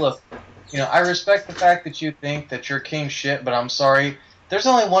them, like, look, I respect the fact that you think that you're king shit, but I'm sorry. There's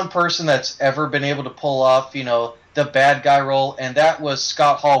only one person that's ever been able to pull off, the bad guy role, and that was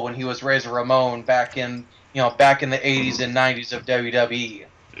Scott Hall when he was Razor Ramon back in the 80s and 90s of WWE.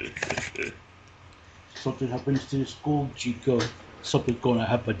 Something happens to the school, Chico, something's gonna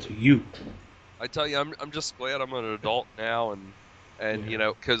happen to you. I tell you, I'm just glad I'm an adult now, and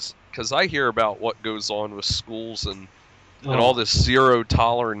because I hear about what goes on with schools and all this zero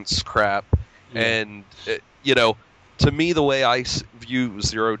tolerance crap, and to me the way I view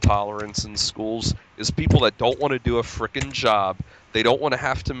zero tolerance in schools is people that don't want to do a frickin' job, they don't want to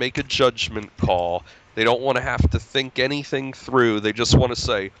have to make a judgment call, they don't want to have to think anything through, they just want to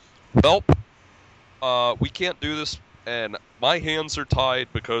say, well, we can't do this, and my hands are tied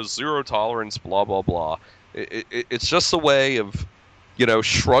because zero tolerance, blah, blah, blah. It's just a way of,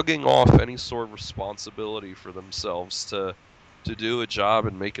 shrugging off any sort of responsibility for themselves to do a job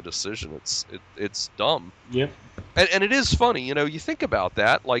and make a decision. It's dumb. Yep. And it is funny, you think about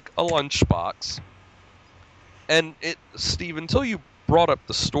that, like a lunchbox. And Steve, until you brought up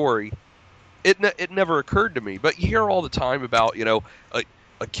the story, it never occurred to me. But you hear all the time about,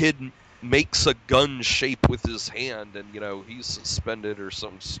 a kid makes a gun shape with his hand and he's suspended or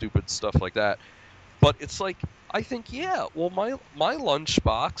some stupid stuff like that. But it's like, I think, well, my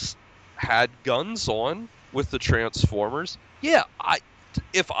lunchbox had guns on with the Transformers.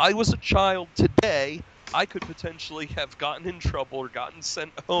 If I was a child today, I could potentially have gotten in trouble or gotten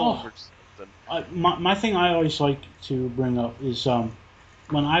sent home or something. My thing I always like to bring up is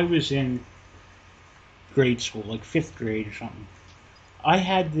when I was in grade school, like 5th grade or something, I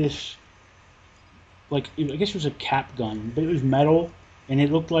had this, I guess it was a cap gun, but it was metal, and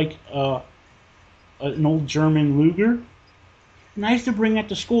it looked like an old German Luger. And I used to bring that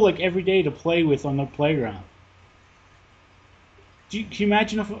to school every day to play with on the playground. Can you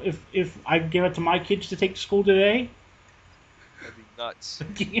imagine if I gave it to my kids to take to school today? That'd be nuts.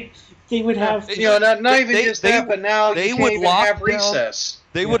 They would have... not even just that, but now they would even have recess.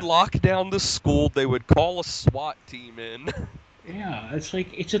 They would lock down the school, they would call a SWAT team in. Yeah, it's like,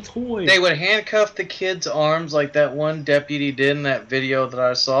 it's a toy. They would handcuff the kids' arms like that one deputy did in that video that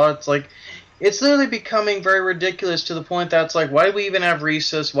I saw. It's like, it's literally becoming very ridiculous to the point that it's like, why do we even have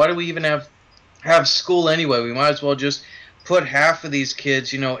recess? Why do we even have school anyway? We might as well just put half of these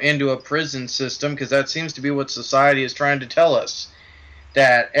kids, into a prison system, because that seems to be what society is trying to tell us.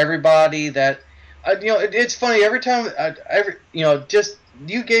 That everybody that, it's funny, every time,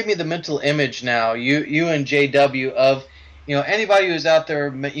 you gave me the mental image now, you and JW of, anybody who's out there,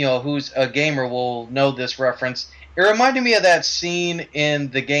 who's a gamer will know this reference. It reminded me of that scene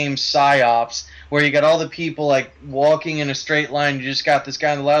in the game PsyOps, where you got all the people walking in a straight line. You just got this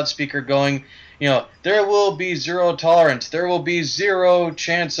guy on the loudspeaker going, there will be zero tolerance. There will be zero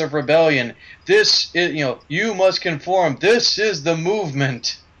chance of rebellion. This is, you must conform. This is the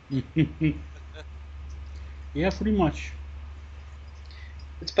movement. Yeah, pretty much.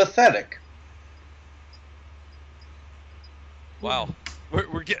 It's pathetic. Wow,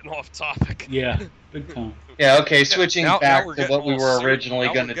 we're getting off topic. Yeah, big time. Yeah, okay, switching back to what we were originally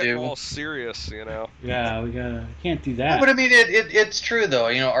going to do. All serious, Yeah, we can't do that. But I mean, it's true though.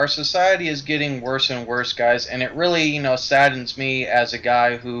 Our society is getting worse and worse, guys, and it really, saddens me as a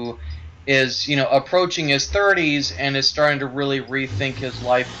guy who is, approaching his 30s and is starting to really rethink his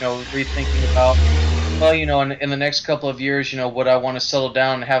life. Rethinking about, well, in the next couple of years, would I want to settle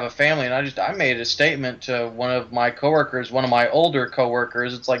down and have a family? And I made a statement to one of my coworkers, one of my older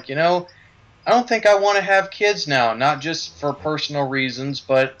coworkers. It's like, I don't think I want to have kids now, not just for personal reasons,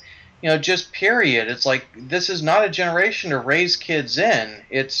 but, just period. It's like, this is not a generation to raise kids in.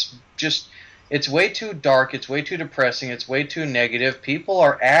 It's way too dark. It's way too depressing. It's way too negative. People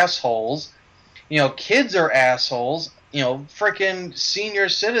are assholes. Kids are assholes. Freaking senior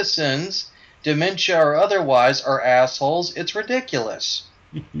citizens, dementia or otherwise, are assholes. It's ridiculous.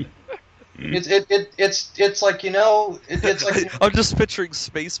 It's like, it's like, I'm just picturing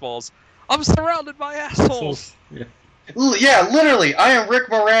Spaceballs. I'm surrounded by assholes. Yeah. yeah, literally, I am Rick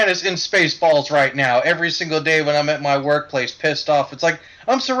Moranis in Spaceballs right now. Every single day when I'm at my workplace, pissed off, it's like,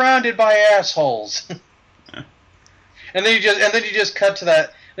 I'm surrounded by assholes. and then you just cut to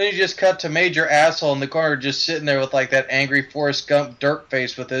that. Then you just cut to Major Asshole in the corner, just sitting there with like that angry Forrest Gump dirt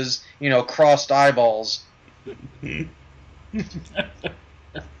face with his, crossed eyeballs.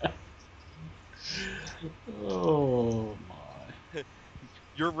 Oh my.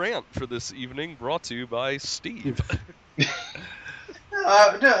 Your rant for this evening brought to you by Steve.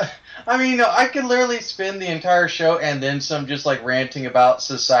 No, I mean, I could literally spend the entire show and then some just like ranting about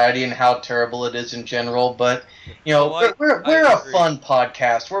society and how terrible it is in general. But we're a fun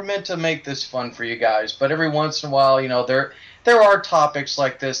podcast. We're meant to make this fun for you guys. But every once in a while, there are topics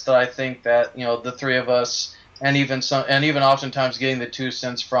like this that I think that the three of us and even oftentimes getting the 2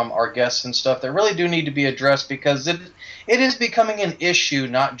 cents from our guests and stuff that really do need to be addressed, because it is becoming an issue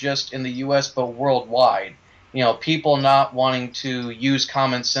not just in the U.S. but worldwide. People not wanting to use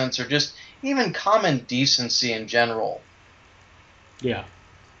common sense or just even common decency in general. Yeah,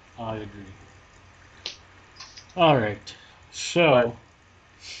 I agree. All right, so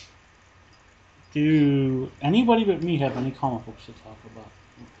do anybody but me have any comic books to talk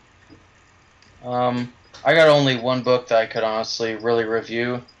about? I got only one book that I could honestly really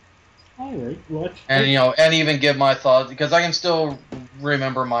review. All right, what? And and even give my thoughts, because I can still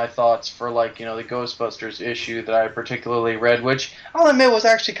remember my thoughts for the Ghostbusters issue that I particularly read, which I'll admit was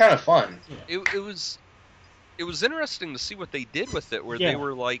actually kind of fun. It was interesting to see what they did with it, where they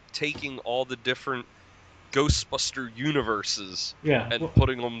were like taking all the different Ghostbuster universes and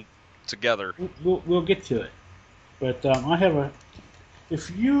putting them together. We'll get to it, but I have a. If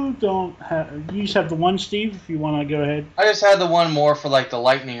you don't have, you just have the one, Steve. If you want to go ahead. I just had the one more for the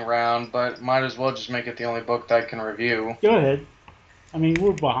lightning round, but might as well just make it the only book that I can review. Go ahead. I mean,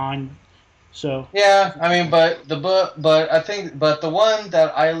 we're behind, so. Yeah, I mean, but the one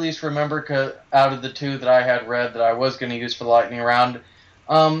that I at least remember out of the two that I had read that I was going to use for the lightning round,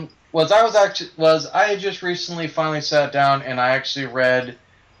 I had just recently finally sat down and I actually read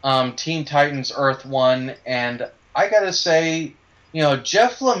Teen Titans Earth 1, and I gotta say,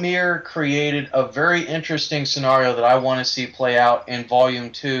 Jeff Lemire created a very interesting scenario that I want to see play out in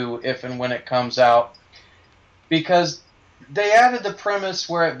Volume 2 if and when it comes out, because they added the premise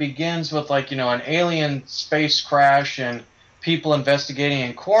where it begins with an alien space crash and people investigating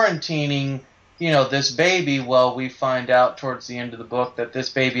and quarantining this baby. Well, we find out towards the end of the book that this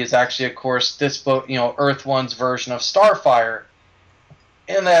baby is actually, of course, this book, Earth 1's version of Starfire.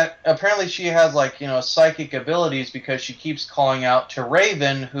 And that apparently she has psychic abilities because she keeps calling out to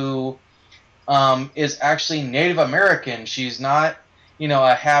Raven, who is actually Native American. She's not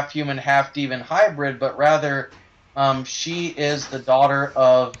a half human, half demon hybrid, but rather she is the daughter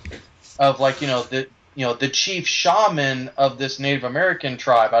of the chief shaman of this Native American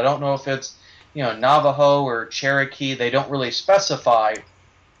tribe. I don't know if it's Navajo or Cherokee. They don't really specify.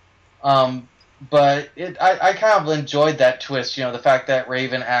 But I kind of enjoyed that twist, the fact that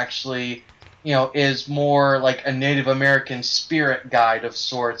Raven actually, is more like a Native American spirit guide of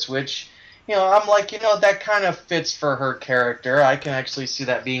sorts, which, I'm like, that kind of fits for her character. I can actually see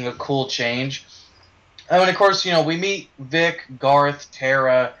that being a cool change. And of course, we meet Vic, Garth,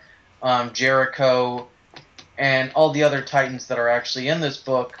 Tara, Jericho, and all the other Titans that are actually in this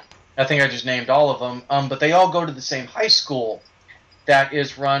book. I think I just named all of them, but they all go to the same high school that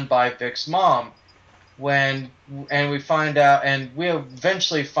is run by Vic's mom. We eventually find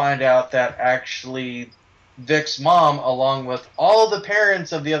out that actually Vic's mom, along with all the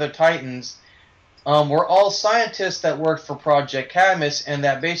parents of the other Titans, were all scientists that worked for Project Cadmus, and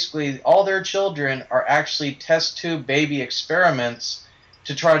that basically all their children are actually test tube baby experiments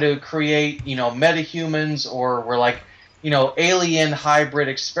to try to create, metahumans or alien hybrid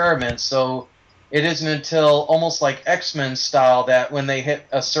experiments. So it isn't until almost like X-Men style that when they hit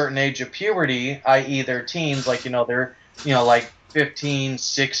a certain age of puberty, i.e. they're teens, they're, 15,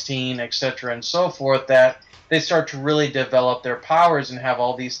 16, etc. and so forth, that they start to really develop their powers and have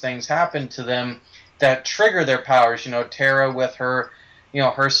all these things happen to them that trigger their powers. Tara with her,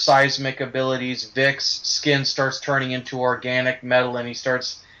 her seismic abilities. Vic's skin starts turning into organic metal and he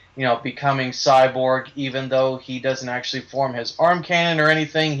starts becoming Cyborg, even though he doesn't actually form his arm cannon or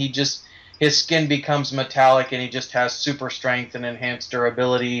anything. His skin becomes metallic and he just has super strength and enhanced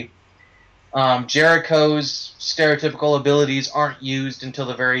durability. Jericho's stereotypical abilities aren't used until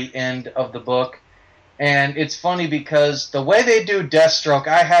the very end of the book. And it's funny because the way they do Deathstroke,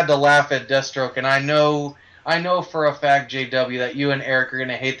 I had to laugh at Deathstroke, and I know for a fact, JW, that you and Eric are going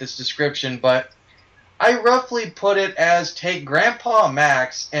to hate this description, but I roughly put it as take Grandpa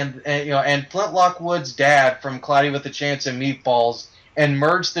Max and Flintlock Wood's dad from Cloudy with a Chance of Meatballs and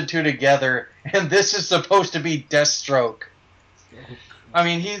merge the two together, and this is supposed to be Deathstroke. I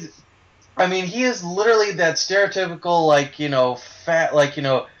mean, he is literally that stereotypical,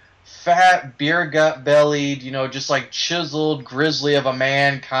 fat, beer gut bellied, just like chiseled, grizzly of a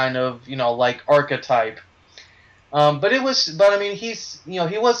man kind of, archetype. He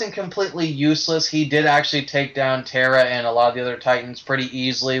wasn't completely useless. He did actually take down Terra and a lot of the other Titans pretty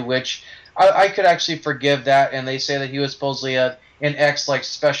easily, which I could actually forgive that. And they say that he was supposedly an ex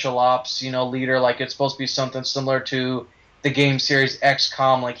special ops, leader. Like it's supposed to be something similar to the game series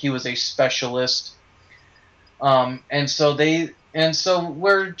XCOM. Like he was a specialist. And so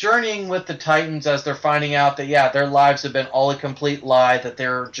we're journeying with the Titans as they're finding out that their lives have been all a complete lie. That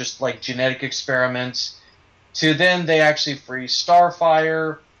they're just like genetic experiments. To then they actually free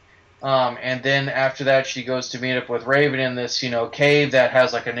Starfire, and then after that she goes to meet up with Raven in this cave that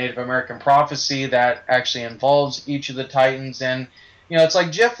has like a Native American prophecy that actually involves each of the Titans. And it's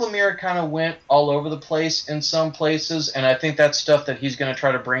like Jeff Lemire kind of went all over the place in some places, and I think that's stuff that he's going to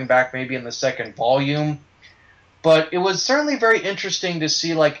try to bring back maybe in the second volume. But it was certainly very interesting to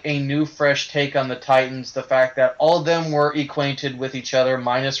see like a new fresh take on the Titans, the fact that all of them were acquainted with each other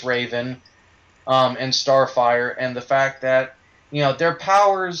minus Raven. And Starfire, and the fact that their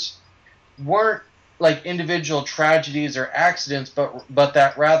powers weren't like individual tragedies or accidents, but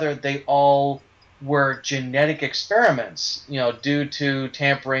that rather they all were genetic experiments, due to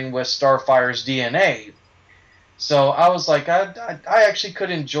tampering with Starfire's DNA. So I was like, I actually could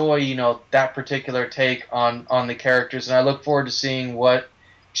enjoy that particular take on the characters, and I look forward to seeing what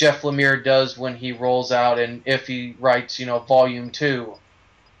Jeff Lemire does when he rolls out and if he writes Volume 2.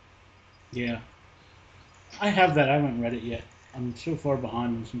 Yeah. I have that. I haven't read it yet. I'm so far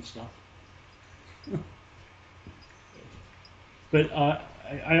behind on some stuff. But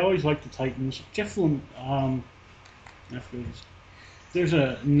I always like the Titans. Jeff Lemire, there's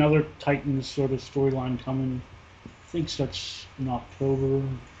another Titans sort of storyline coming. I think starts in October,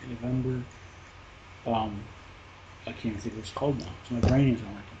 November. I can't even think what it's called now. So my brain isn't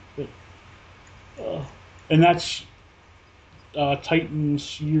working. But and that's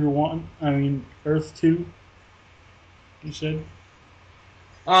Titans Year 1. Earth 2. You said?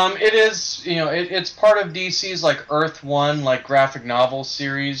 It is, it's part of DC's like Earth 1 like graphic novel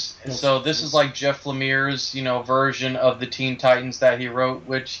series. Okay. So this is like Jeff Lemire's, version of the Teen Titans that he wrote,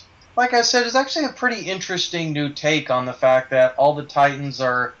 which, like I said, is actually a pretty interesting new take on the fact that all the Titans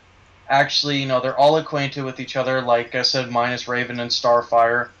are actually, they're all acquainted with each other, like I said, minus Raven and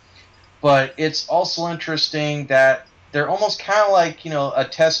Starfire. But it's also interesting that they're almost kind of like, a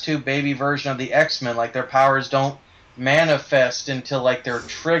test tube baby version of the X-Men. Like their powers don't manifest until like they're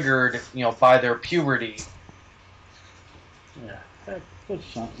triggered, by their puberty. Yeah, that's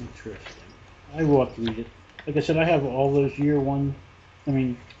something interesting. I will have to read it. Like I said, I have all those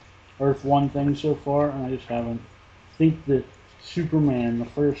Earth 1 things so far, and I just haven't. I think that Superman, the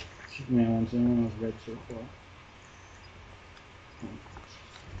first Superman one's the only one I've read so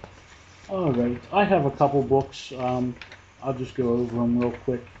far. Alright, I have a couple books. I'll just go over them real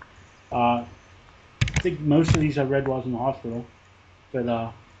quick. I think most of these I read while I was in the hospital, but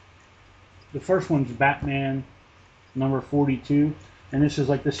the first one's Batman number 42, and this is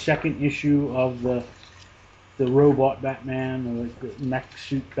like the second issue of the robot Batman, or like the mech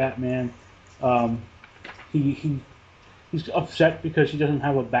suit Batman. He's upset because he doesn't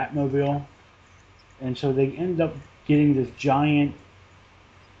have a Batmobile, and so they end up getting this giant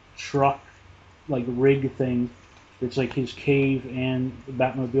truck like rig thing. It's like his cave and the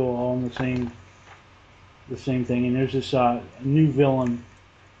Batmobile all in the same thing. And there's this new villain,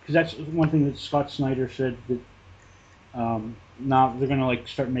 because that's one thing that Scott Snyder said, that now they're gonna like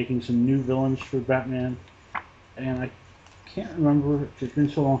start making some new villains for Batman. And I can't remember, it's been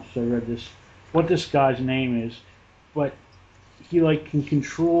so long since I read this, what this guy's name is, but he like can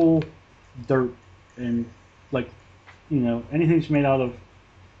control dirt and like anything that's made out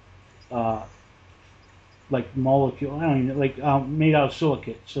of like molecule, I don't even like made out of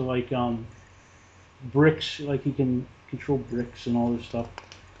silicate. So like bricks, like he can control bricks and all this stuff.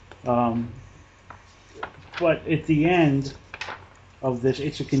 But at the end, of this.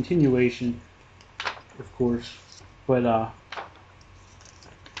 It's a continuation, of course, but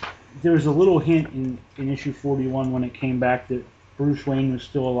there was a little hint in issue 41 when it came back that Bruce Wayne was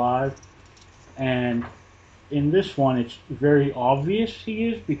still alive, and in this one it's very obvious he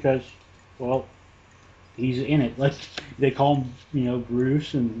is because, well, he's in it. Like, they call him,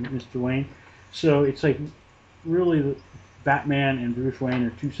 Bruce and Mr. Wayne, so it's like really Batman and Bruce Wayne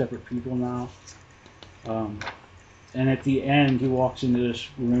are two separate people now. And at the end, he walks into this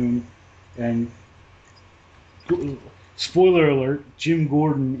room, and spoiler alert: Jim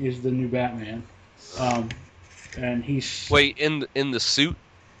Gordon is the new Batman, and he's in the suit.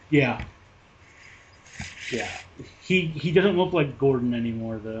 Yeah. He doesn't look like Gordon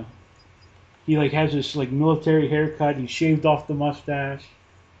anymore though. He has this military haircut. He shaved off the mustache.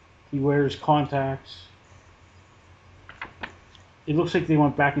 He wears contacts. It looks like they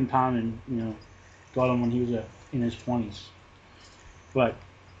went back in time and got him when he was in his 20s. But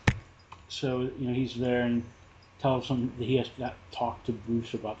so he's there and tells him that he has to talk to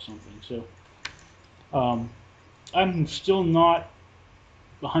Bruce about something. So I'm still not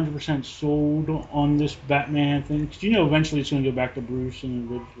 100% sold on this Batman thing, because eventually it's going to go back to Bruce and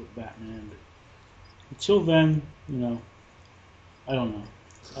the original Batman. But until then, I don't know.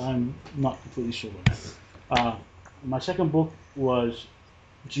 I'm not completely sold on that. My second book was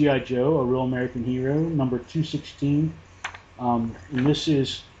G.I. Joe, A Real American Hero, number 216. And this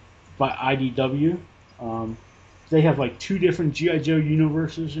is by IDW. They have two different G.I. Joe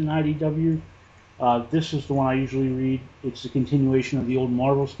universes in IDW. This is the one I usually read. It's the continuation of the old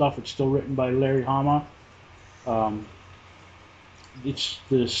Marvel stuff. It's still written by Larry Hama. It's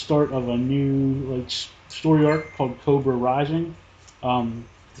the start of a new story arc called Cobra Rising. The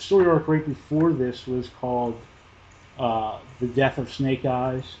story arc right before this was called The Death of Snake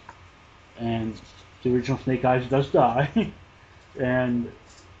Eyes, and the original Snake Eyes does die, and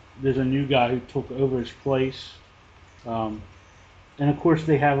there's a new guy who took over his place. And of course,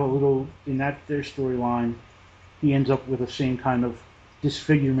 they have a little in their storyline. He ends up with the same kind of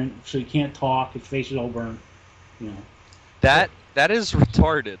disfigurement, so he can't talk. His face is all burned. That is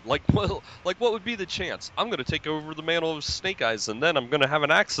retarded. What would be the chance? I'm going to take over the mantle of Snake Eyes, and then I'm going to have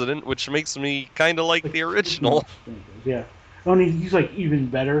an accident, which makes me kind of like the original. Yeah. Only he's even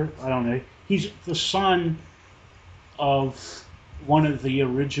better. I don't know. He's the son of one of the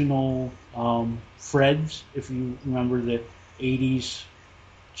original Freds, if you remember the 80s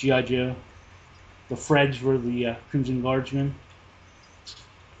G.I. Joe. The Freds were the Crimson Guardsmen,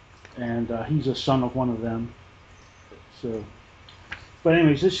 and he's a son of one of them. So, but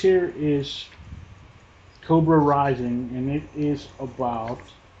anyways, this here is Cobra Rising, and it is about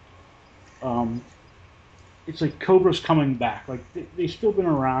it's like Cobra's coming back. They've still been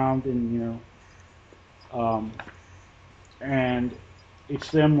around, and and it's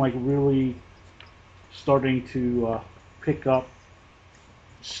them really starting to pick up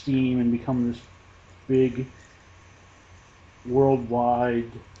steam and become this big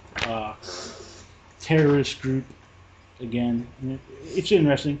worldwide terrorist group again. And it's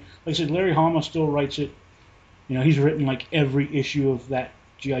interesting. Like I said, Larry Hama still writes it. He's written every issue of that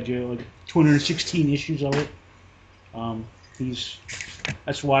G.I. Joe, 216 issues of it.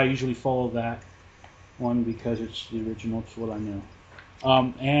 That's why I usually follow that one, because it's the original. It's what I know.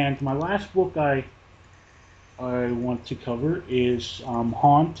 And my last book I want to cover is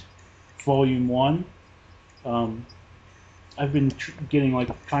Haunt, Volume 1. I've been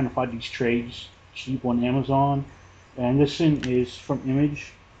trying to find these trades cheap on Amazon, and this thing is from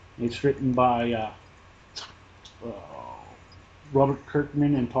Image. It's written by Robert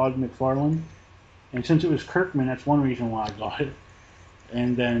Kirkman and Todd McFarlane, and since it was Kirkman, that's one reason why I got it.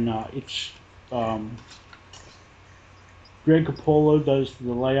 And then it's Greg Capullo does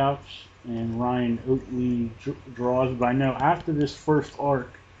the layouts, and Ryan Oatley draws. But I know after this first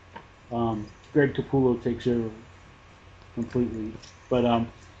arc, Greg Capullo takes over completely. But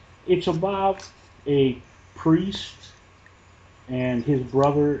it's about a priest, and his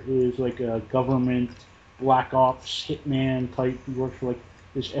brother is a government black ops hitman type. He works for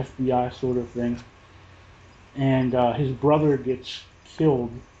this FBI sort of thing. And his brother gets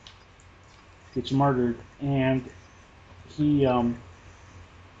killed, gets murdered, and he he's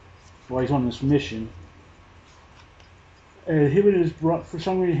on this mission. Him and his for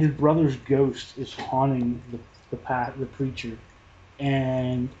some reason, his brother's ghost is haunting the preacher,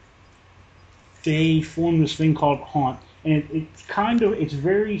 and they form this thing called Haunt, and it's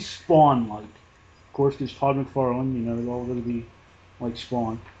very Spawn-like. Of course, there's Todd McFarlane, it's all going to be like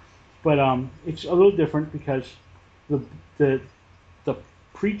Spawn, but it's a little different because the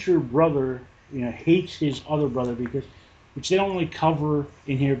preacher brother, hates his other brother because which they don't really cover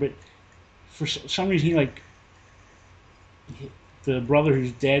in here, but for some reason the brother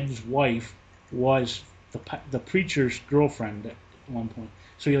who's dead's wife was the preacher's girlfriend at one point.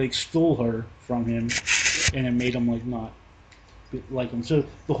 So he stole her from him, and it made him not like him. So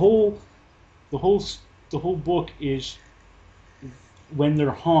the whole book is when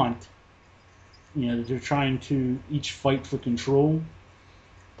they're haunt. They're trying to each fight for control,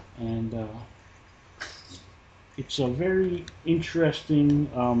 and it's a very interesting.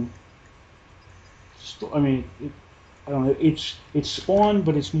 I don't know. It's Spawn,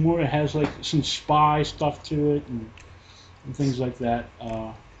 but it's more. It has some spy stuff to it and things like that.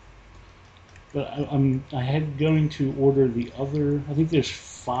 But I had going to order the other. I think there's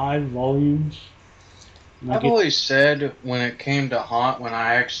 5 volumes. I've always said when it came to Haunt, when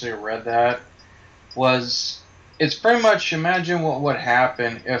I actually read that, it's pretty much imagine what would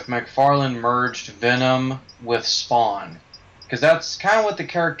happen if McFarlane merged Venom with Spawn. Because that's kind of what the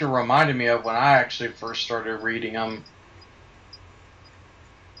character reminded me of when I actually first started reading him.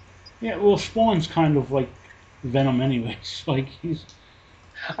 Yeah, well, Spawn's kind of like Venom anyways. He's...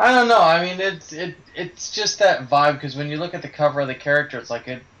 I don't know. I mean, it's just that vibe, because when you look at the cover of the character, it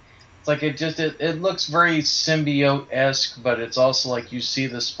looks very symbiote-esque, but it's also you see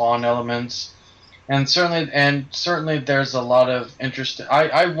the Spawn elements. And certainly there's a lot of interest.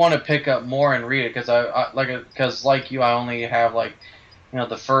 I want to pick up more and read it because like you, I only have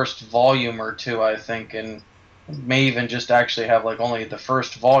the first volume or 2, I think, and may even just actually have only the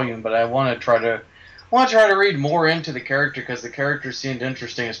first volume. But I want to try to read more into the character, because the character seemed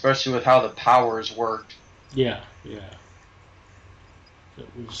interesting, especially with how the powers worked. Yeah. It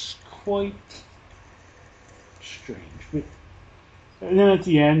was quite strange. And then at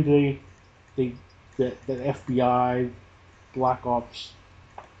the end, the FBI Black Ops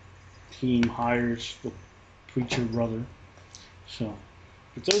team hires the preacher brother. So,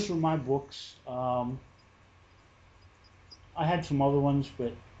 but those were my books. I had some other ones,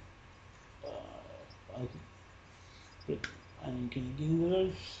 but I didn't get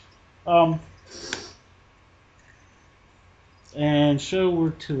into those. And so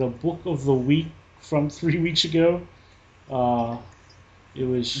we're to the book of the week from 3 weeks ago. It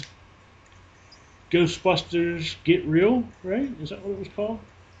was Ghostbusters Get Real, right? Is that what it was called?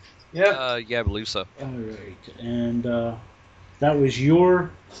 Yeah. Yeah, I believe so. All right. And that was your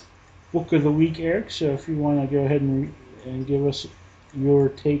book of the week, Eric. So if you want to go ahead and give us your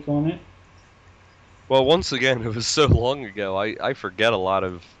take on it. Well, once again, it was so long ago, I forget a lot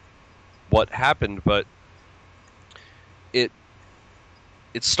of what happened, but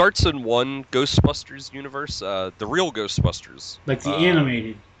it starts in one Ghostbusters universe, the real Ghostbusters. Like the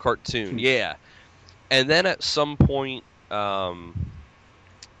animated cartoon, yeah. And then at some point, because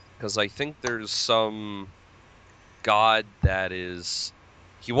I think there's some god that is...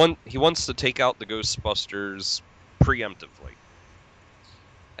 He wants to take out the Ghostbusters preemptively.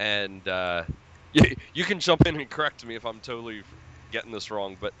 And you can jump in and correct me if I'm totally getting this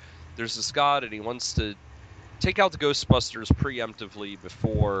wrong, but there's this god and he wants to take out the Ghostbusters preemptively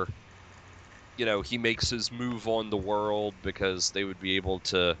before, he makes his move on the world, because they would be able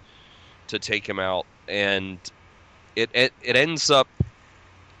to take him out. And it ends up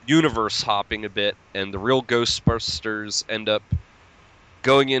universe hopping a bit, and the real Ghostbusters end up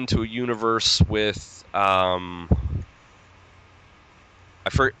going into a universe with I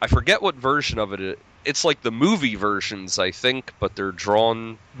forget what version of it. It's like the movie versions, I think, but they're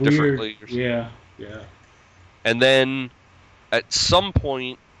drawn differently. Yeah. And then at some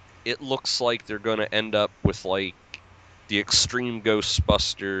point, it looks like they're going to end up with the Extreme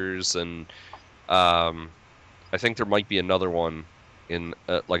Ghostbusters, and I think there might be another one in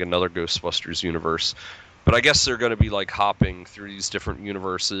another Ghostbusters universe. But I guess they're going to be hopping through these different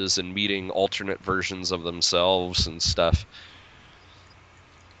universes and meeting alternate versions of themselves and stuff.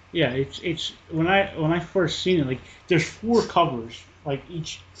 Yeah, it's when I first seen it, there's 4 covers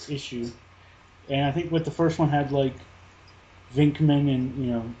each issue. And I think the first one had Vinkman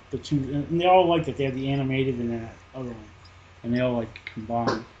and the 2, and they all liked it. They had the animated and that other one, and they all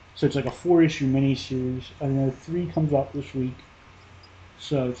combined. So it's a 4-issue miniseries. I know 3 comes out this week,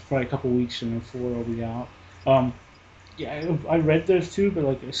 so it's probably a couple weeks and then 4 will be out. Yeah, I read those 2,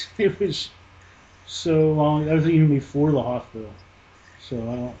 but it was so long. That was even before the hospital, so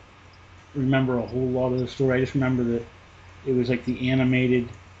I don't remember a whole lot of the story. I just remember that it was the animated.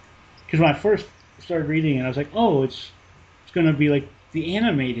 Because when I first started reading it, I was like, oh, it's going to be the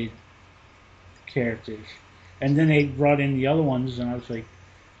animated characters. And then they brought in the other ones, and I was like,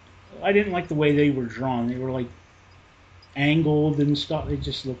 I didn't like the way they were drawn. They were angled and stuff. They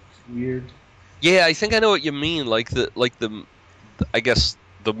just looked weird. Yeah, I think I know what you mean. Like the I guess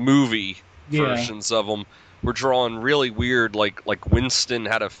the movie Yeah. versions of them were drawn really weird. Like Winston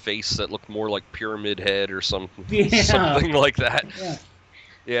had a face that looked more like Pyramid Head or something, Yeah. something like that. Yeah.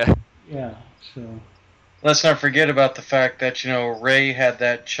 Yeah. Yeah. So. Let's not forget about the fact that, Ray had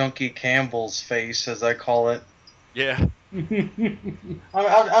that Chunky Campbell's face, as I call it. Yeah.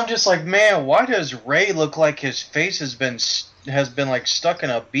 I'm just like, man, why does Ray look like his face has been like stuck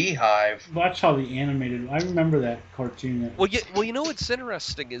in a beehive? That's how the animated. I remember that cartoon. Well, you know what's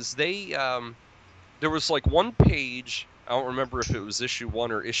interesting is they there was like one page, I don't remember if it was issue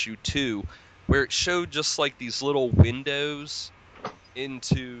 1 or issue 2, where it showed just like these little windows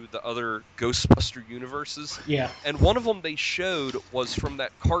into the other Ghostbuster universes. Yeah. And one of them they showed was from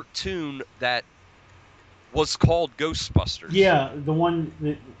that cartoon that was called Ghostbusters. Yeah, the one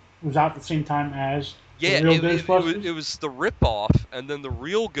that was out at the same time as Yeah, the real Ghostbusters. it was the ripoff, and then the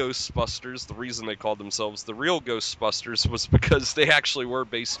real Ghostbusters, the reason they called themselves the real Ghostbusters was because they actually were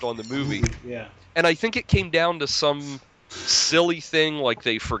based on the movie. Yeah. And I think it came down to some silly thing, like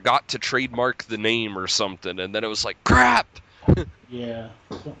they forgot to trademark the name or something, and then it was like, crap! Yeah,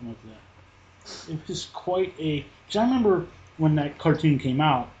 something like that. It was quite a... Because I remember when that cartoon came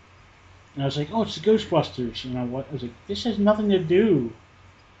out, and I was like, oh, it's the Ghostbusters. And I was like, this has nothing to do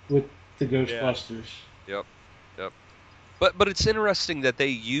with the Ghostbusters. Yep. But it's interesting that they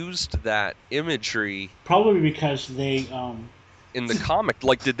used that imagery Probably because they... in the comic.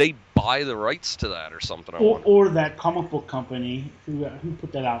 Like, did they buy the rights to that or something? I wonder. or that comic book company who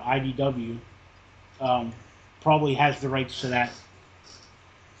put that out, IDW, probably has the rights to that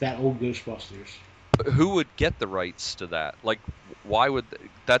old Ghostbusters. Who would get the rights to that? Like, why would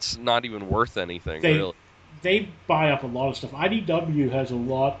that's not even worth anything, They- really? They buy up a lot of stuff. IDW has a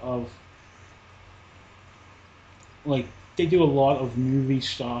lot of, like, they do a lot of movie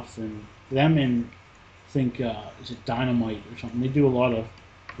stuff, and them and I think is it Dynamite or something. They do a lot of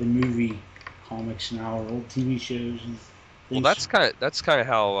the movie comics now, or old TV shows and Well, things. that's kind of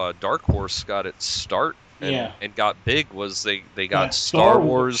how Dark Horse got its start and, Yeah. and got big. Was they got Yeah, Star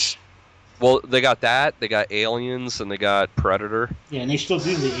Wars. Well, they got that. They got Aliens, and they got Predator. Yeah, and they still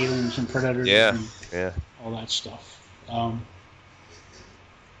do the Aliens and Predators. Yeah, and yeah. all that stuff. All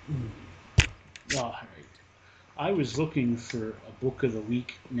right. I was looking for a book of the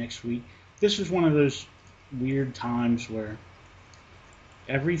week next week. This is one of those weird times where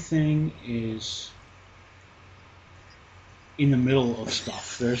everything is in the middle of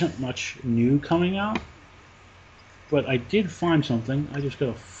stuff. There isn't much new coming out, but I did find something. I just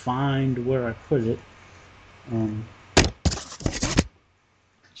gotta find where I put it. Let's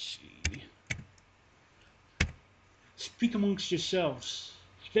see. Speak amongst yourselves.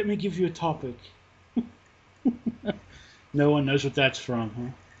 Let me give you a topic. No one knows what that's from,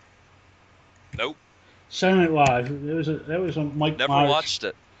 huh? Nope. Saturday Night Live. That was a Mike Never Myers. watched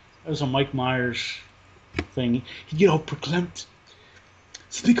it. That was a Mike Myers thing. He'd get all proclaimed.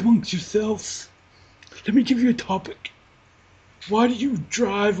 Speak amongst yourselves. Let me give you a topic. Why do you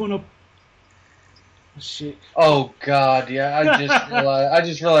drive on a... Shit. Oh God, yeah, I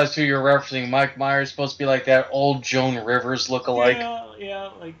just realized who you're referencing. Mike Myers supposed to be like that old Joan Rivers lookalike.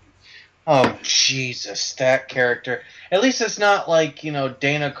 Yeah, like... Oh Jesus, that character. At least it's not like,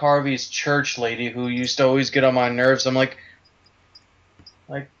 Dana Carvey's church lady who used to always get on my nerves. I'm like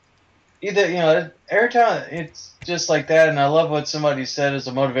either, every time it's just like that. And I love what somebody said as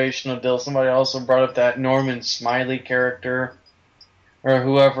a motivational deal. Somebody also brought up that Norman Smiley character or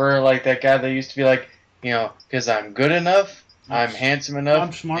whoever, like that guy that used to be like, because I'm good enough, I'm handsome enough,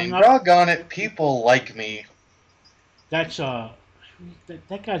 I'm smart and enough. doggone it, people like me. That's,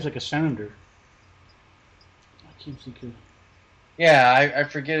 that guy's like a senator. I can't think of... Yeah, I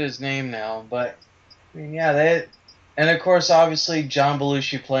forget his name now, but I mean, yeah, that, and of course, obviously, John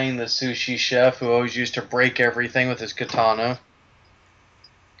Belushi playing the sushi chef who always used to break everything with his katana,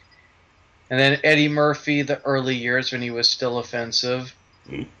 and then Eddie Murphy, the early years when he was still offensive.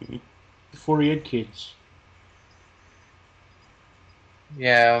 Before he had kids.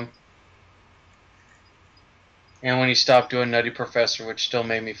 Yeah, and when he stopped doing Nutty Professor, which still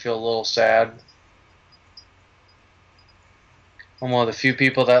made me feel a little sad. I'm one of the few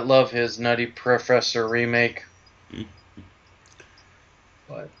people that love his Nutty Professor remake.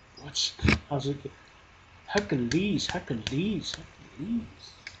 But How's it go? Hercules.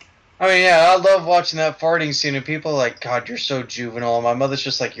 I mean, yeah, I love watching that farting scene, and people are like, God, you're so juvenile. And my mother's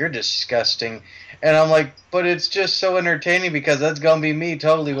just like, you're disgusting. And I'm like, but it's just so entertaining because that's going to be me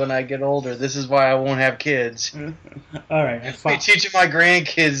totally when I get older. This is why I won't have kids. All right, Be teaching my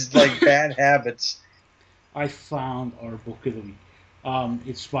grandkids, like, bad habits. I found our book of the week.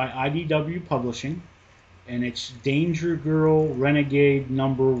 It's by IDW Publishing, and it's Danger Girl Renegade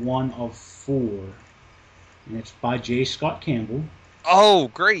 #1 of 4, and it's by J. Scott Campbell. Oh,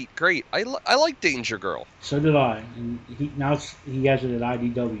 great. I like Danger Girl. So did I, and he has it at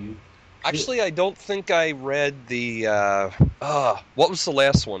IDW. Actually, I don't think I read the, what was the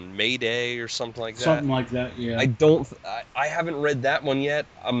last one? Mayday or something like that? Something like that, yeah. I haven't read that one yet.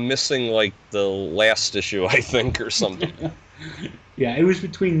 I'm missing, like, the last issue, I think, or something. Yeah, it was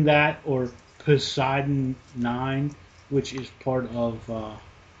between that or Poseidon 9, which is part of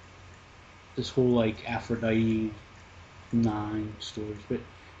this whole, like, Aphrodite 9 stories. But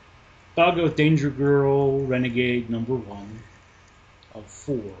I'll go with Danger Girl Renegade #1 of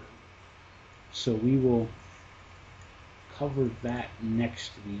 4. So we will cover that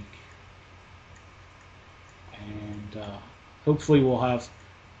next week. And hopefully we'll have...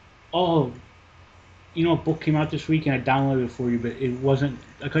 Oh, you know, a book came out this week and I downloaded it for you, but it wasn't...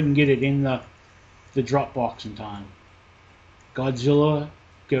 I couldn't get it in the Dropbox in time. Godzilla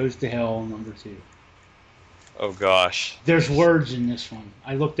Goes to Hell #2. Oh, gosh. There's words in this one.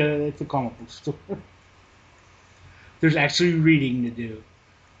 I looked at it at the comic book store. There's actually reading to do.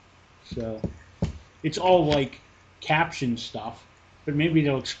 So, it's all like caption stuff, but maybe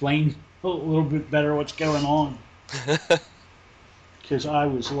they'll explain a little bit better what's going on. Because I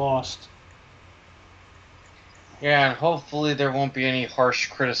was lost. Yeah, and hopefully there won't be any harsh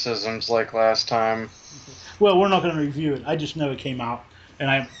criticisms like last time. Well, we're not going to review it. I just know it came out, and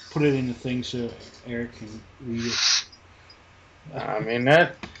I put it in the thing so Eric can read it. I mean,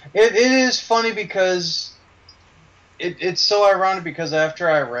 it is funny because it's so ironic because after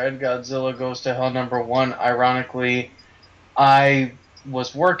I read Godzilla Goes to Hell #1, ironically, I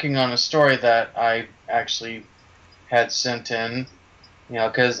was working on a story that I actually had sent in, you know,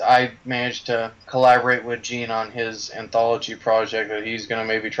 because I managed to collaborate with Gene on his anthology project that he's going to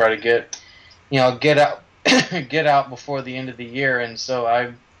maybe try to get out get out before the end of the year. And so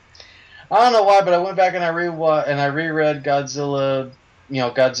I don't know why, but I went back and I reread Godzilla,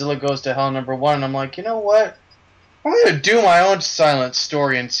 Godzilla Goes to Hell #1, and I'm like, you know what? I'm going to do my own silent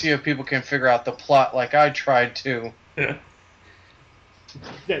story and see if people can figure out the plot like I tried to.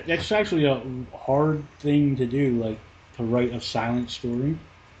 That's actually a hard thing to do, like, to write a silent story.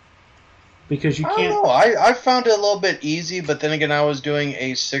 Because you can't... I don't know. I found it a little bit easy, but then again, I was doing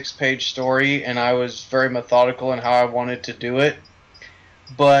a 6-page story, and I was very methodical in how I wanted to do it.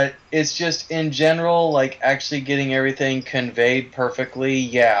 But it's just, in general, like, actually getting everything conveyed perfectly,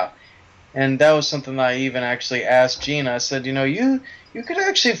 yeah. And that was something that I even actually asked Gene. I said, you could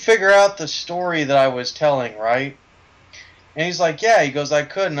actually figure out the story that I was telling, right? And he's like, yeah. He goes, I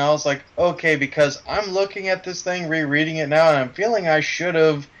could. And I was like, okay, because I'm looking at this thing, rereading it now, and I'm feeling I should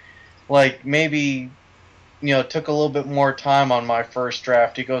have, like, maybe, took a little bit more time on my first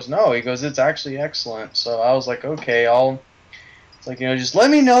draft. He goes, no. He goes, it's actually excellent. So I was like, okay, it's like, just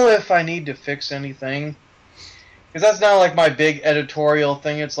let me know if I need to fix anything. Because that's not like my big editorial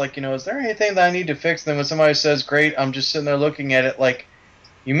thing. It's like, is there anything that I need to fix? Then when somebody says, great, I'm just sitting there looking at it like,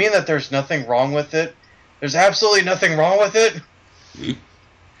 you mean that there's nothing wrong with it? There's absolutely nothing wrong with it?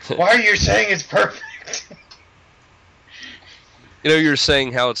 Why are you saying it's perfect? You're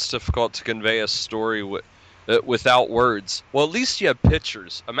saying how it's difficult to convey a story without words. Well, at least you have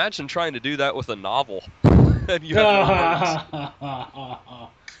pictures. Imagine trying to do that with a novel. And you have no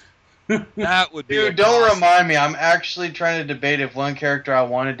words. That would be... Dude, don't remind me. I'm actually trying to debate if one character I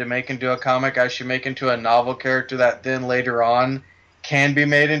wanted to make into a comic, I should make into a novel character that then later on can be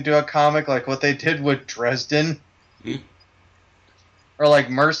made into a comic, like what they did with Dresden. Or like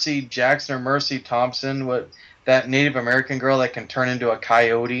Mercy Jackson or Mercy Thompson, that Native American girl that can turn into a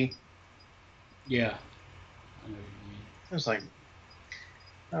coyote. Yeah. It was like,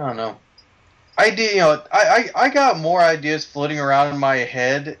 I don't know. I got more ideas floating around in my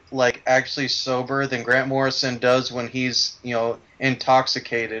head, like actually sober, than Grant Morrison does when he's,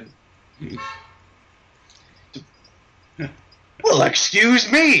 intoxicated. Well,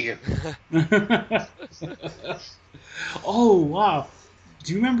 excuse me. Oh, wow.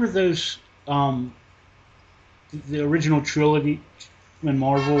 Do you remember those, the original trilogy when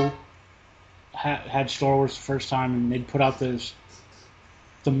Marvel had Star Wars the first time, and they'd put out the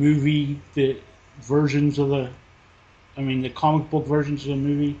versions of the comic book versions of the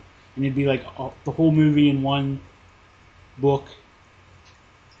movie, and it'd be like the whole movie in one book.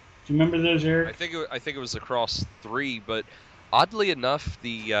 Do you remember those, Eric? I think it was across 3, but oddly enough,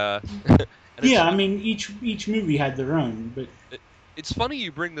 the yeah, each movie had their own, but it's funny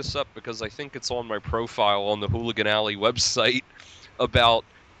you bring this up because I think it's on my profile on the Hooligan Alley website about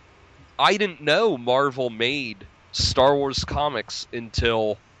I didn't know Marvel made Star Wars comics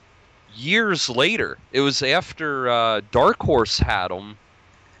until years later. It was after Dark Horse had them,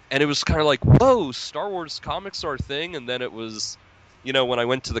 and it was kind of like, whoa, Star Wars comics are a thing. And then it was, when I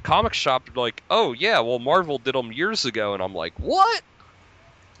went to the comic shop, like, oh yeah, well Marvel did them years ago, and I'm like, what?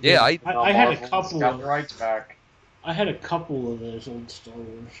 Yeah, I had a Marvel's couple got of the rights back. I had a couple of those old Star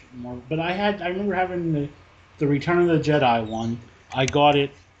Wars Marvel, but I remember having the Return of the Jedi one. I got it.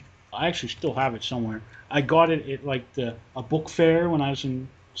 I actually still have it somewhere. I got it at like a book fair when I was in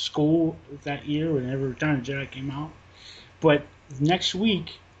school that year, whenever Return of the Jedi came out. But next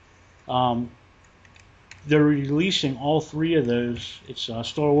week, they're releasing all three of those. It's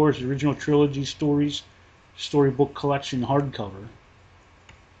Star Wars Original Trilogy Stories, Storybook Collection hardcover.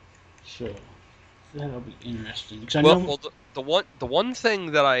 So that'll be interesting. 'Cause I know, Well, the one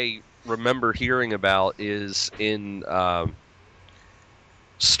thing that I remember hearing about is in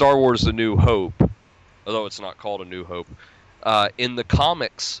Star Wars: A New Hope, although it's not called A New Hope. In the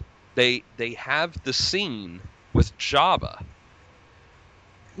comics, they have the scene with Jabba.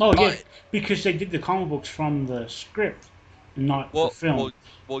 oh yeah, because they did the comic books from the script, and not the film.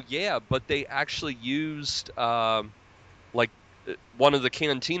 Well, yeah, but they actually used one of the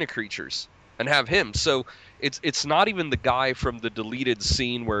Cantina creatures and have him. So it's not even the guy from the deleted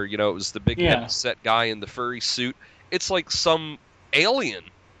scene where it was the big heavy set guy in the furry suit. It's like some alien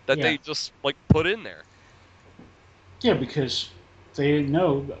that they just put in there. Yeah, because they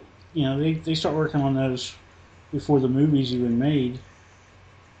know, they start working on those before the movie's even made.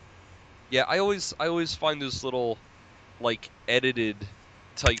 Yeah, I always find those little edited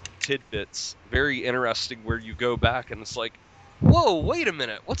type tidbits very interesting, where you go back and it's like, whoa, wait a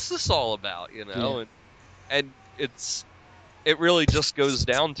minute, what's this all about? Yeah. And it really just goes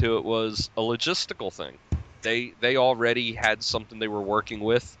down to it was a logistical thing. They already had something they were working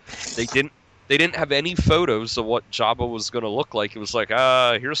with. They didn't have any photos of what Jabba was going to look like. It was like,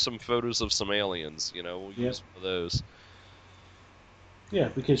 here's some photos of some aliens. We'll use one of those. Yeah,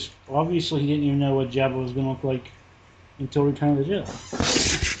 because obviously he didn't even know what Jabba was going to look like until Return of the Jedi.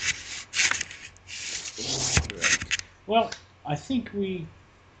 Well, I think we're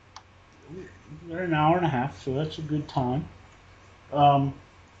an hour and a half, so that's a good time.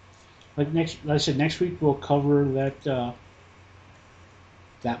 Like I said, next week we'll cover that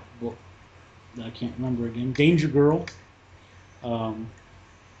book that I can't remember again, Danger Girl, and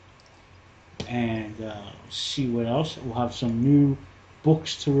see what else. We'll have some new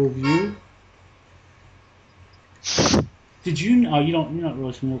books to review. Did you? You're not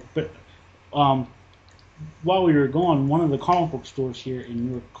really familiar, but while we were gone, one of the comic book stores here in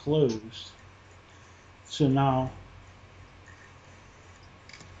Newark closed. So now,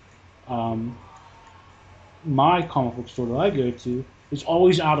 my comic book store that I go to is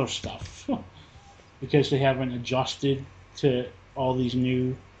always out of stuff because they haven't adjusted to all these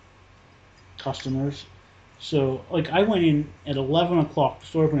new customers. So, I went in at 11 o'clock, the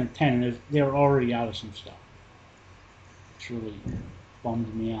store opened at 10, and they were already out of some stuff. It's really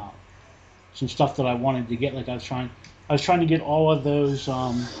bummed me out. Some stuff that I wanted to get, I was trying to get all of those,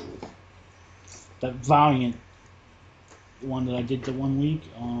 that Valiant one that I did the one week,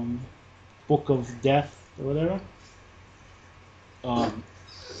 Book of Death or whatever.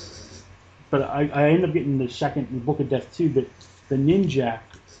 But I ended up getting the Book of Death too, but the Ninjak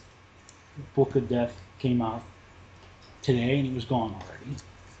Book of Death came out today and it was gone already.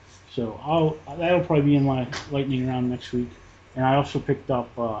 So that'll probably be in my lightning round next week. And I also picked up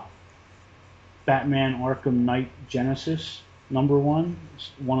Batman Arkham Knight Genesis #1. It's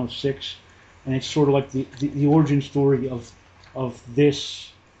 1 of 6, and it's sort of like the origin story of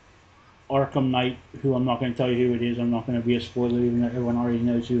this Arkham Knight, who I'm not going to tell you who it is. I'm not going to be a spoiler, even though everyone already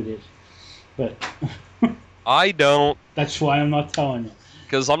knows who it is. But I don't. That's why I'm not telling you.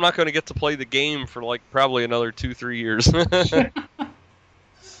 Because I'm not going to get to play the game for probably another 2-3 years.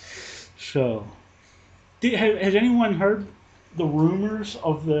 So, has anyone heard the rumors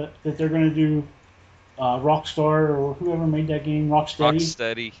of that they're going to do Rockstar or whoever made that game,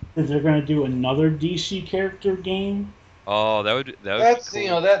 Rocksteady? That they're going to do another DC character game? Oh, that would That's be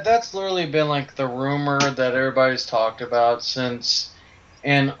cool. That's literally been the rumor that everybody's talked about since.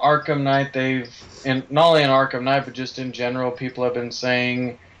 In Arkham Knight, and not only in Arkham Knight, but just in general, people have been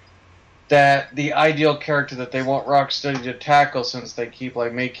saying that the ideal character that they want Rocksteady to tackle, since they keep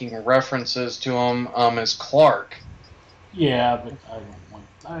making references to him, is Clark. Yeah, but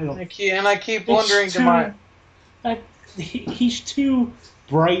I don't. I keep wondering he's too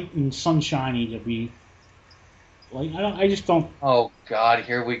bright and sunshiny to be Like I just don't. Oh God,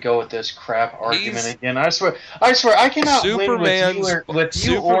 here we go with this crap argument He's- again. I swear, I cannot win with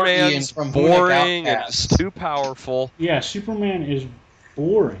you or Ian Superman's from boring and Outcasts. it's too powerful. Yeah, Superman is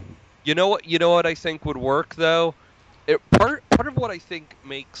boring. You know what I think would work though? Part of what I think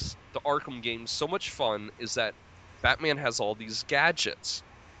makes the Arkham games so much fun is that Batman has all these gadgets.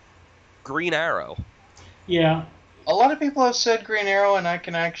 Green Arrow. Yeah, A lot of people have said Green Arrow, and I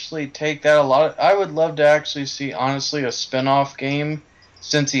can actually take that a lot. I would love to actually see, honestly, a spin-off game.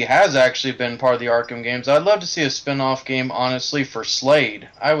 Since he has actually been part of the Arkham games, I'd love to see a spin-off game, honestly, for Slade.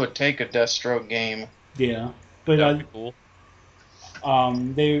 I would take a Deathstroke game. yeah. But That'd be cool.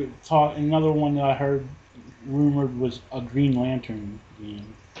 they taught another one that I heard rumored was a Green Lantern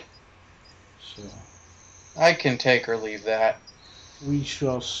game. So I can take or leave that. we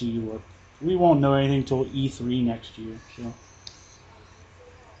shall see what. We won't know anything till E3 next year. So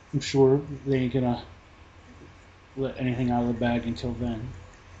I'm sure they ain't gonna let anything out of the bag until then.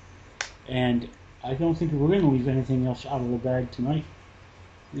 And I don't think we're gonna leave anything else out of the bag tonight.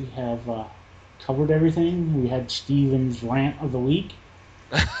 We have covered everything. We had Steven's rant of the week.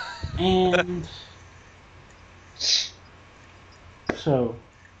 And so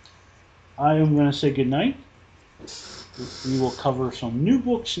I am going to say goodnight. We will cover some new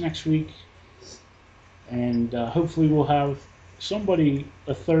books next week. And hopefully we'll have somebody,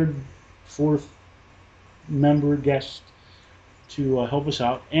 a third, fourth member guest to help us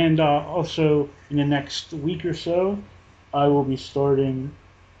out. And also in the next week or so, I will be starting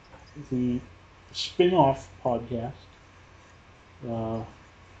the spin-off podcast.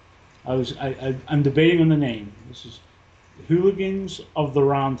 I'm debating on the name. This is Hooligans of the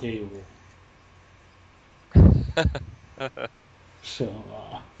Round Table. So,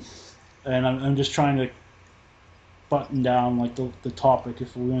 and I'm just trying to button down like the topic.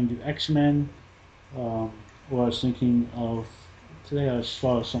 If we're going to do X-Men, or I was thinking of today. I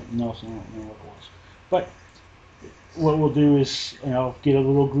saw something else. I don't know what it was. But what we'll do is, get a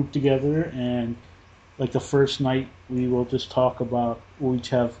little group together, and like the first night we will just talk about. We'll each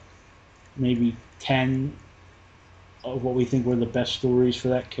have maybe 10 of what we think were the best stories for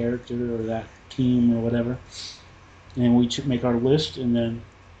that character or that team or whatever, and we make our list, and then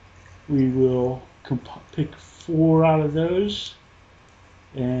we will pick 4 out of those,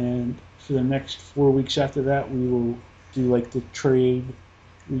 and for the next 4 weeks after that we will do like the trade,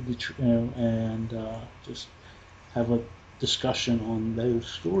 and just have a discussion on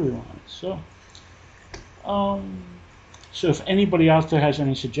those storylines. So if anybody out there has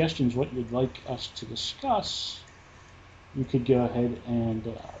any suggestions what you'd like us to discuss, you could go ahead and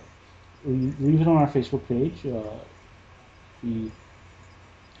leave it on our Facebook page, the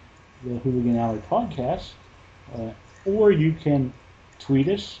Hooligan Alley Podcast, or you can tweet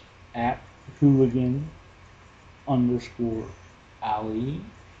us at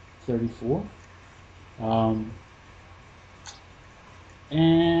Hooligan_Alley34.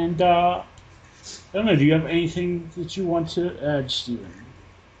 And I don't know, do you have anything that you want to add, Steven?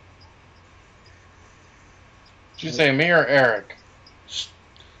 Did you say me or Eric?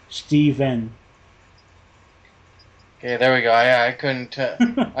 Steven. Okay, there we go. I couldn't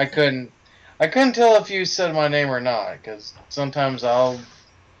I couldn't tell if you said my name or not, because sometimes I'll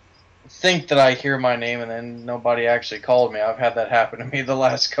think that I hear my name and then nobody actually called me. I've had that happen to me the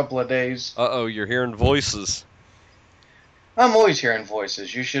last couple of days. Uh-oh, you're hearing voices. I'm always hearing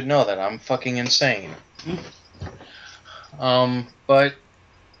voices. You should know that. I'm fucking insane. But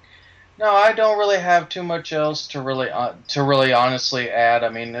no, I don't really have too much else to really honestly add. I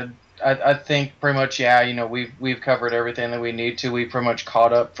mean, I think pretty much, we've covered everything that we need to. We pretty much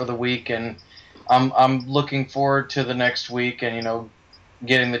caught up for the week, and I'm looking forward to the next week, and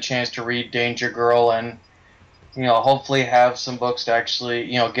getting the chance to read Danger Girl, and hopefully have some books to actually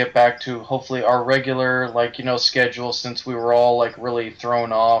get back to hopefully our regular schedule, since we were all really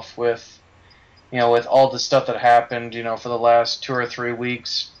thrown off with with all the stuff that happened for the last 2 or 3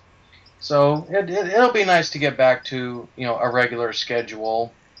 weeks. So it'll be nice to get back to a regular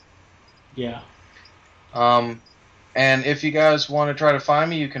schedule. Yeah. And if you guys want to try to find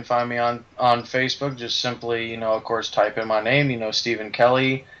me, you can find me on Facebook. Just simply, of course, type in my name, Stephen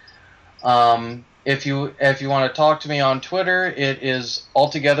Kelly. If you want to talk to me on Twitter, it is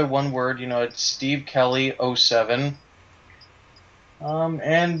altogether one word. It's Steve Kelly 07.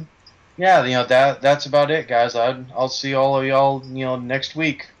 And yeah, that's about it, guys. I'll see all of y'all, next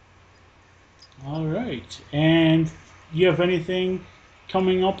week. All right. And you have anything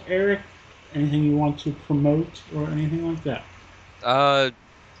coming up, Eric? Anything you want to promote or anything like that?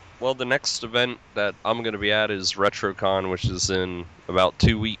 Well, the next event that I'm going to be at is RetroCon, which is in about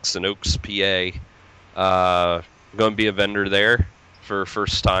 2 weeks in Oaks, PA. going to be a vendor there for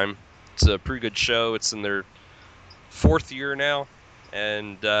first time. It's a pretty good show. It's in their 4th year now,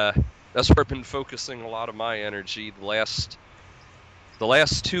 and that's where I've been focusing a lot of my energy. The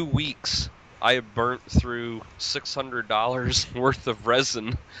last 2 weeks, I have burnt through $600 worth of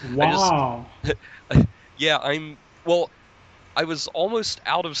resin. Wow. I was almost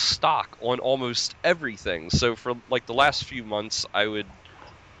out of stock on almost everything. So for like the last few months, I would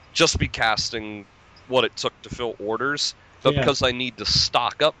just be casting what it took to fill orders. But Yeah. because I need to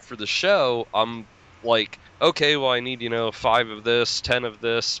stock up for the show, I'm like, okay, well, I need 5 of this, 10 of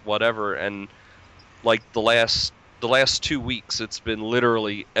this, whatever. And like the last 2 weeks, it's been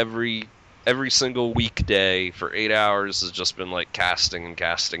literally every single weekday for 8 hours has just been like casting and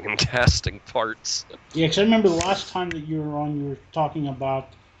casting and casting parts. Yeah, because I remember the last time that you were on, you were talking about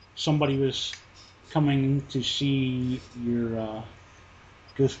somebody was coming to see your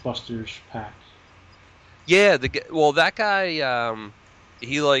Ghostbusters pack. Yeah, that guy,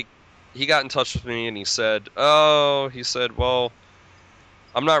 he got in touch with me and he said, well,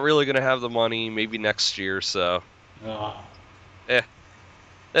 I'm not really gonna have the money, maybe next year, so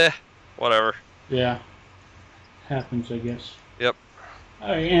whatever. Yeah, happens, I guess. Yep. All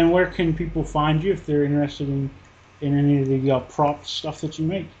right, and where can people find you if they're interested in any of the prop stuff that you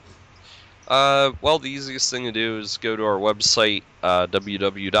make? Well, the easiest thing to do is go to our website,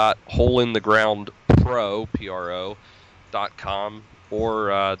 www.holeinthegroundpro.com,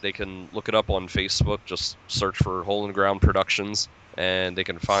 or they can look it up on Facebook. Just search for Hole in the Ground Productions, and they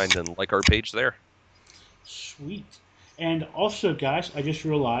can find and like our page there. Sweet. And also, guys, I just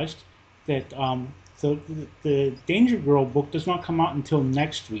realized that the Danger Girl book does not come out until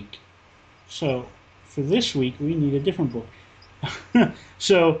next week. So for this week, we need a different book.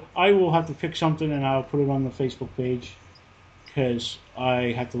 So I will have to pick something and I'll put it on the Facebook page because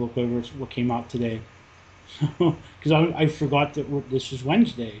I have to look over what came out today. Because I forgot that this is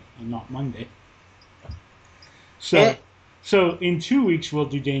Wednesday and not Monday. So in 2 weeks we'll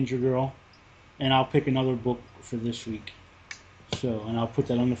do Danger Girl, and I'll pick another book for this week. So, and I'll put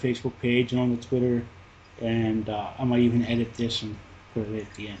that on the Facebook page and on the Twitter, and I might even edit this and put it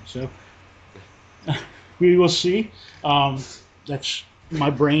at the end. So we will see. That's my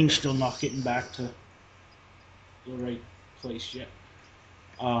brain's still not getting back to the right place yet.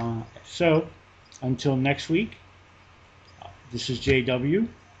 So until next week, this is JW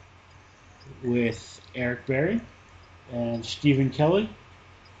with Eric Berry and Stephen Kelly.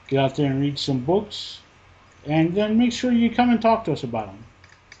 Get out there and read some books, and then make sure you come and talk to us about them.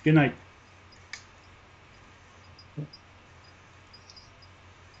 Good night.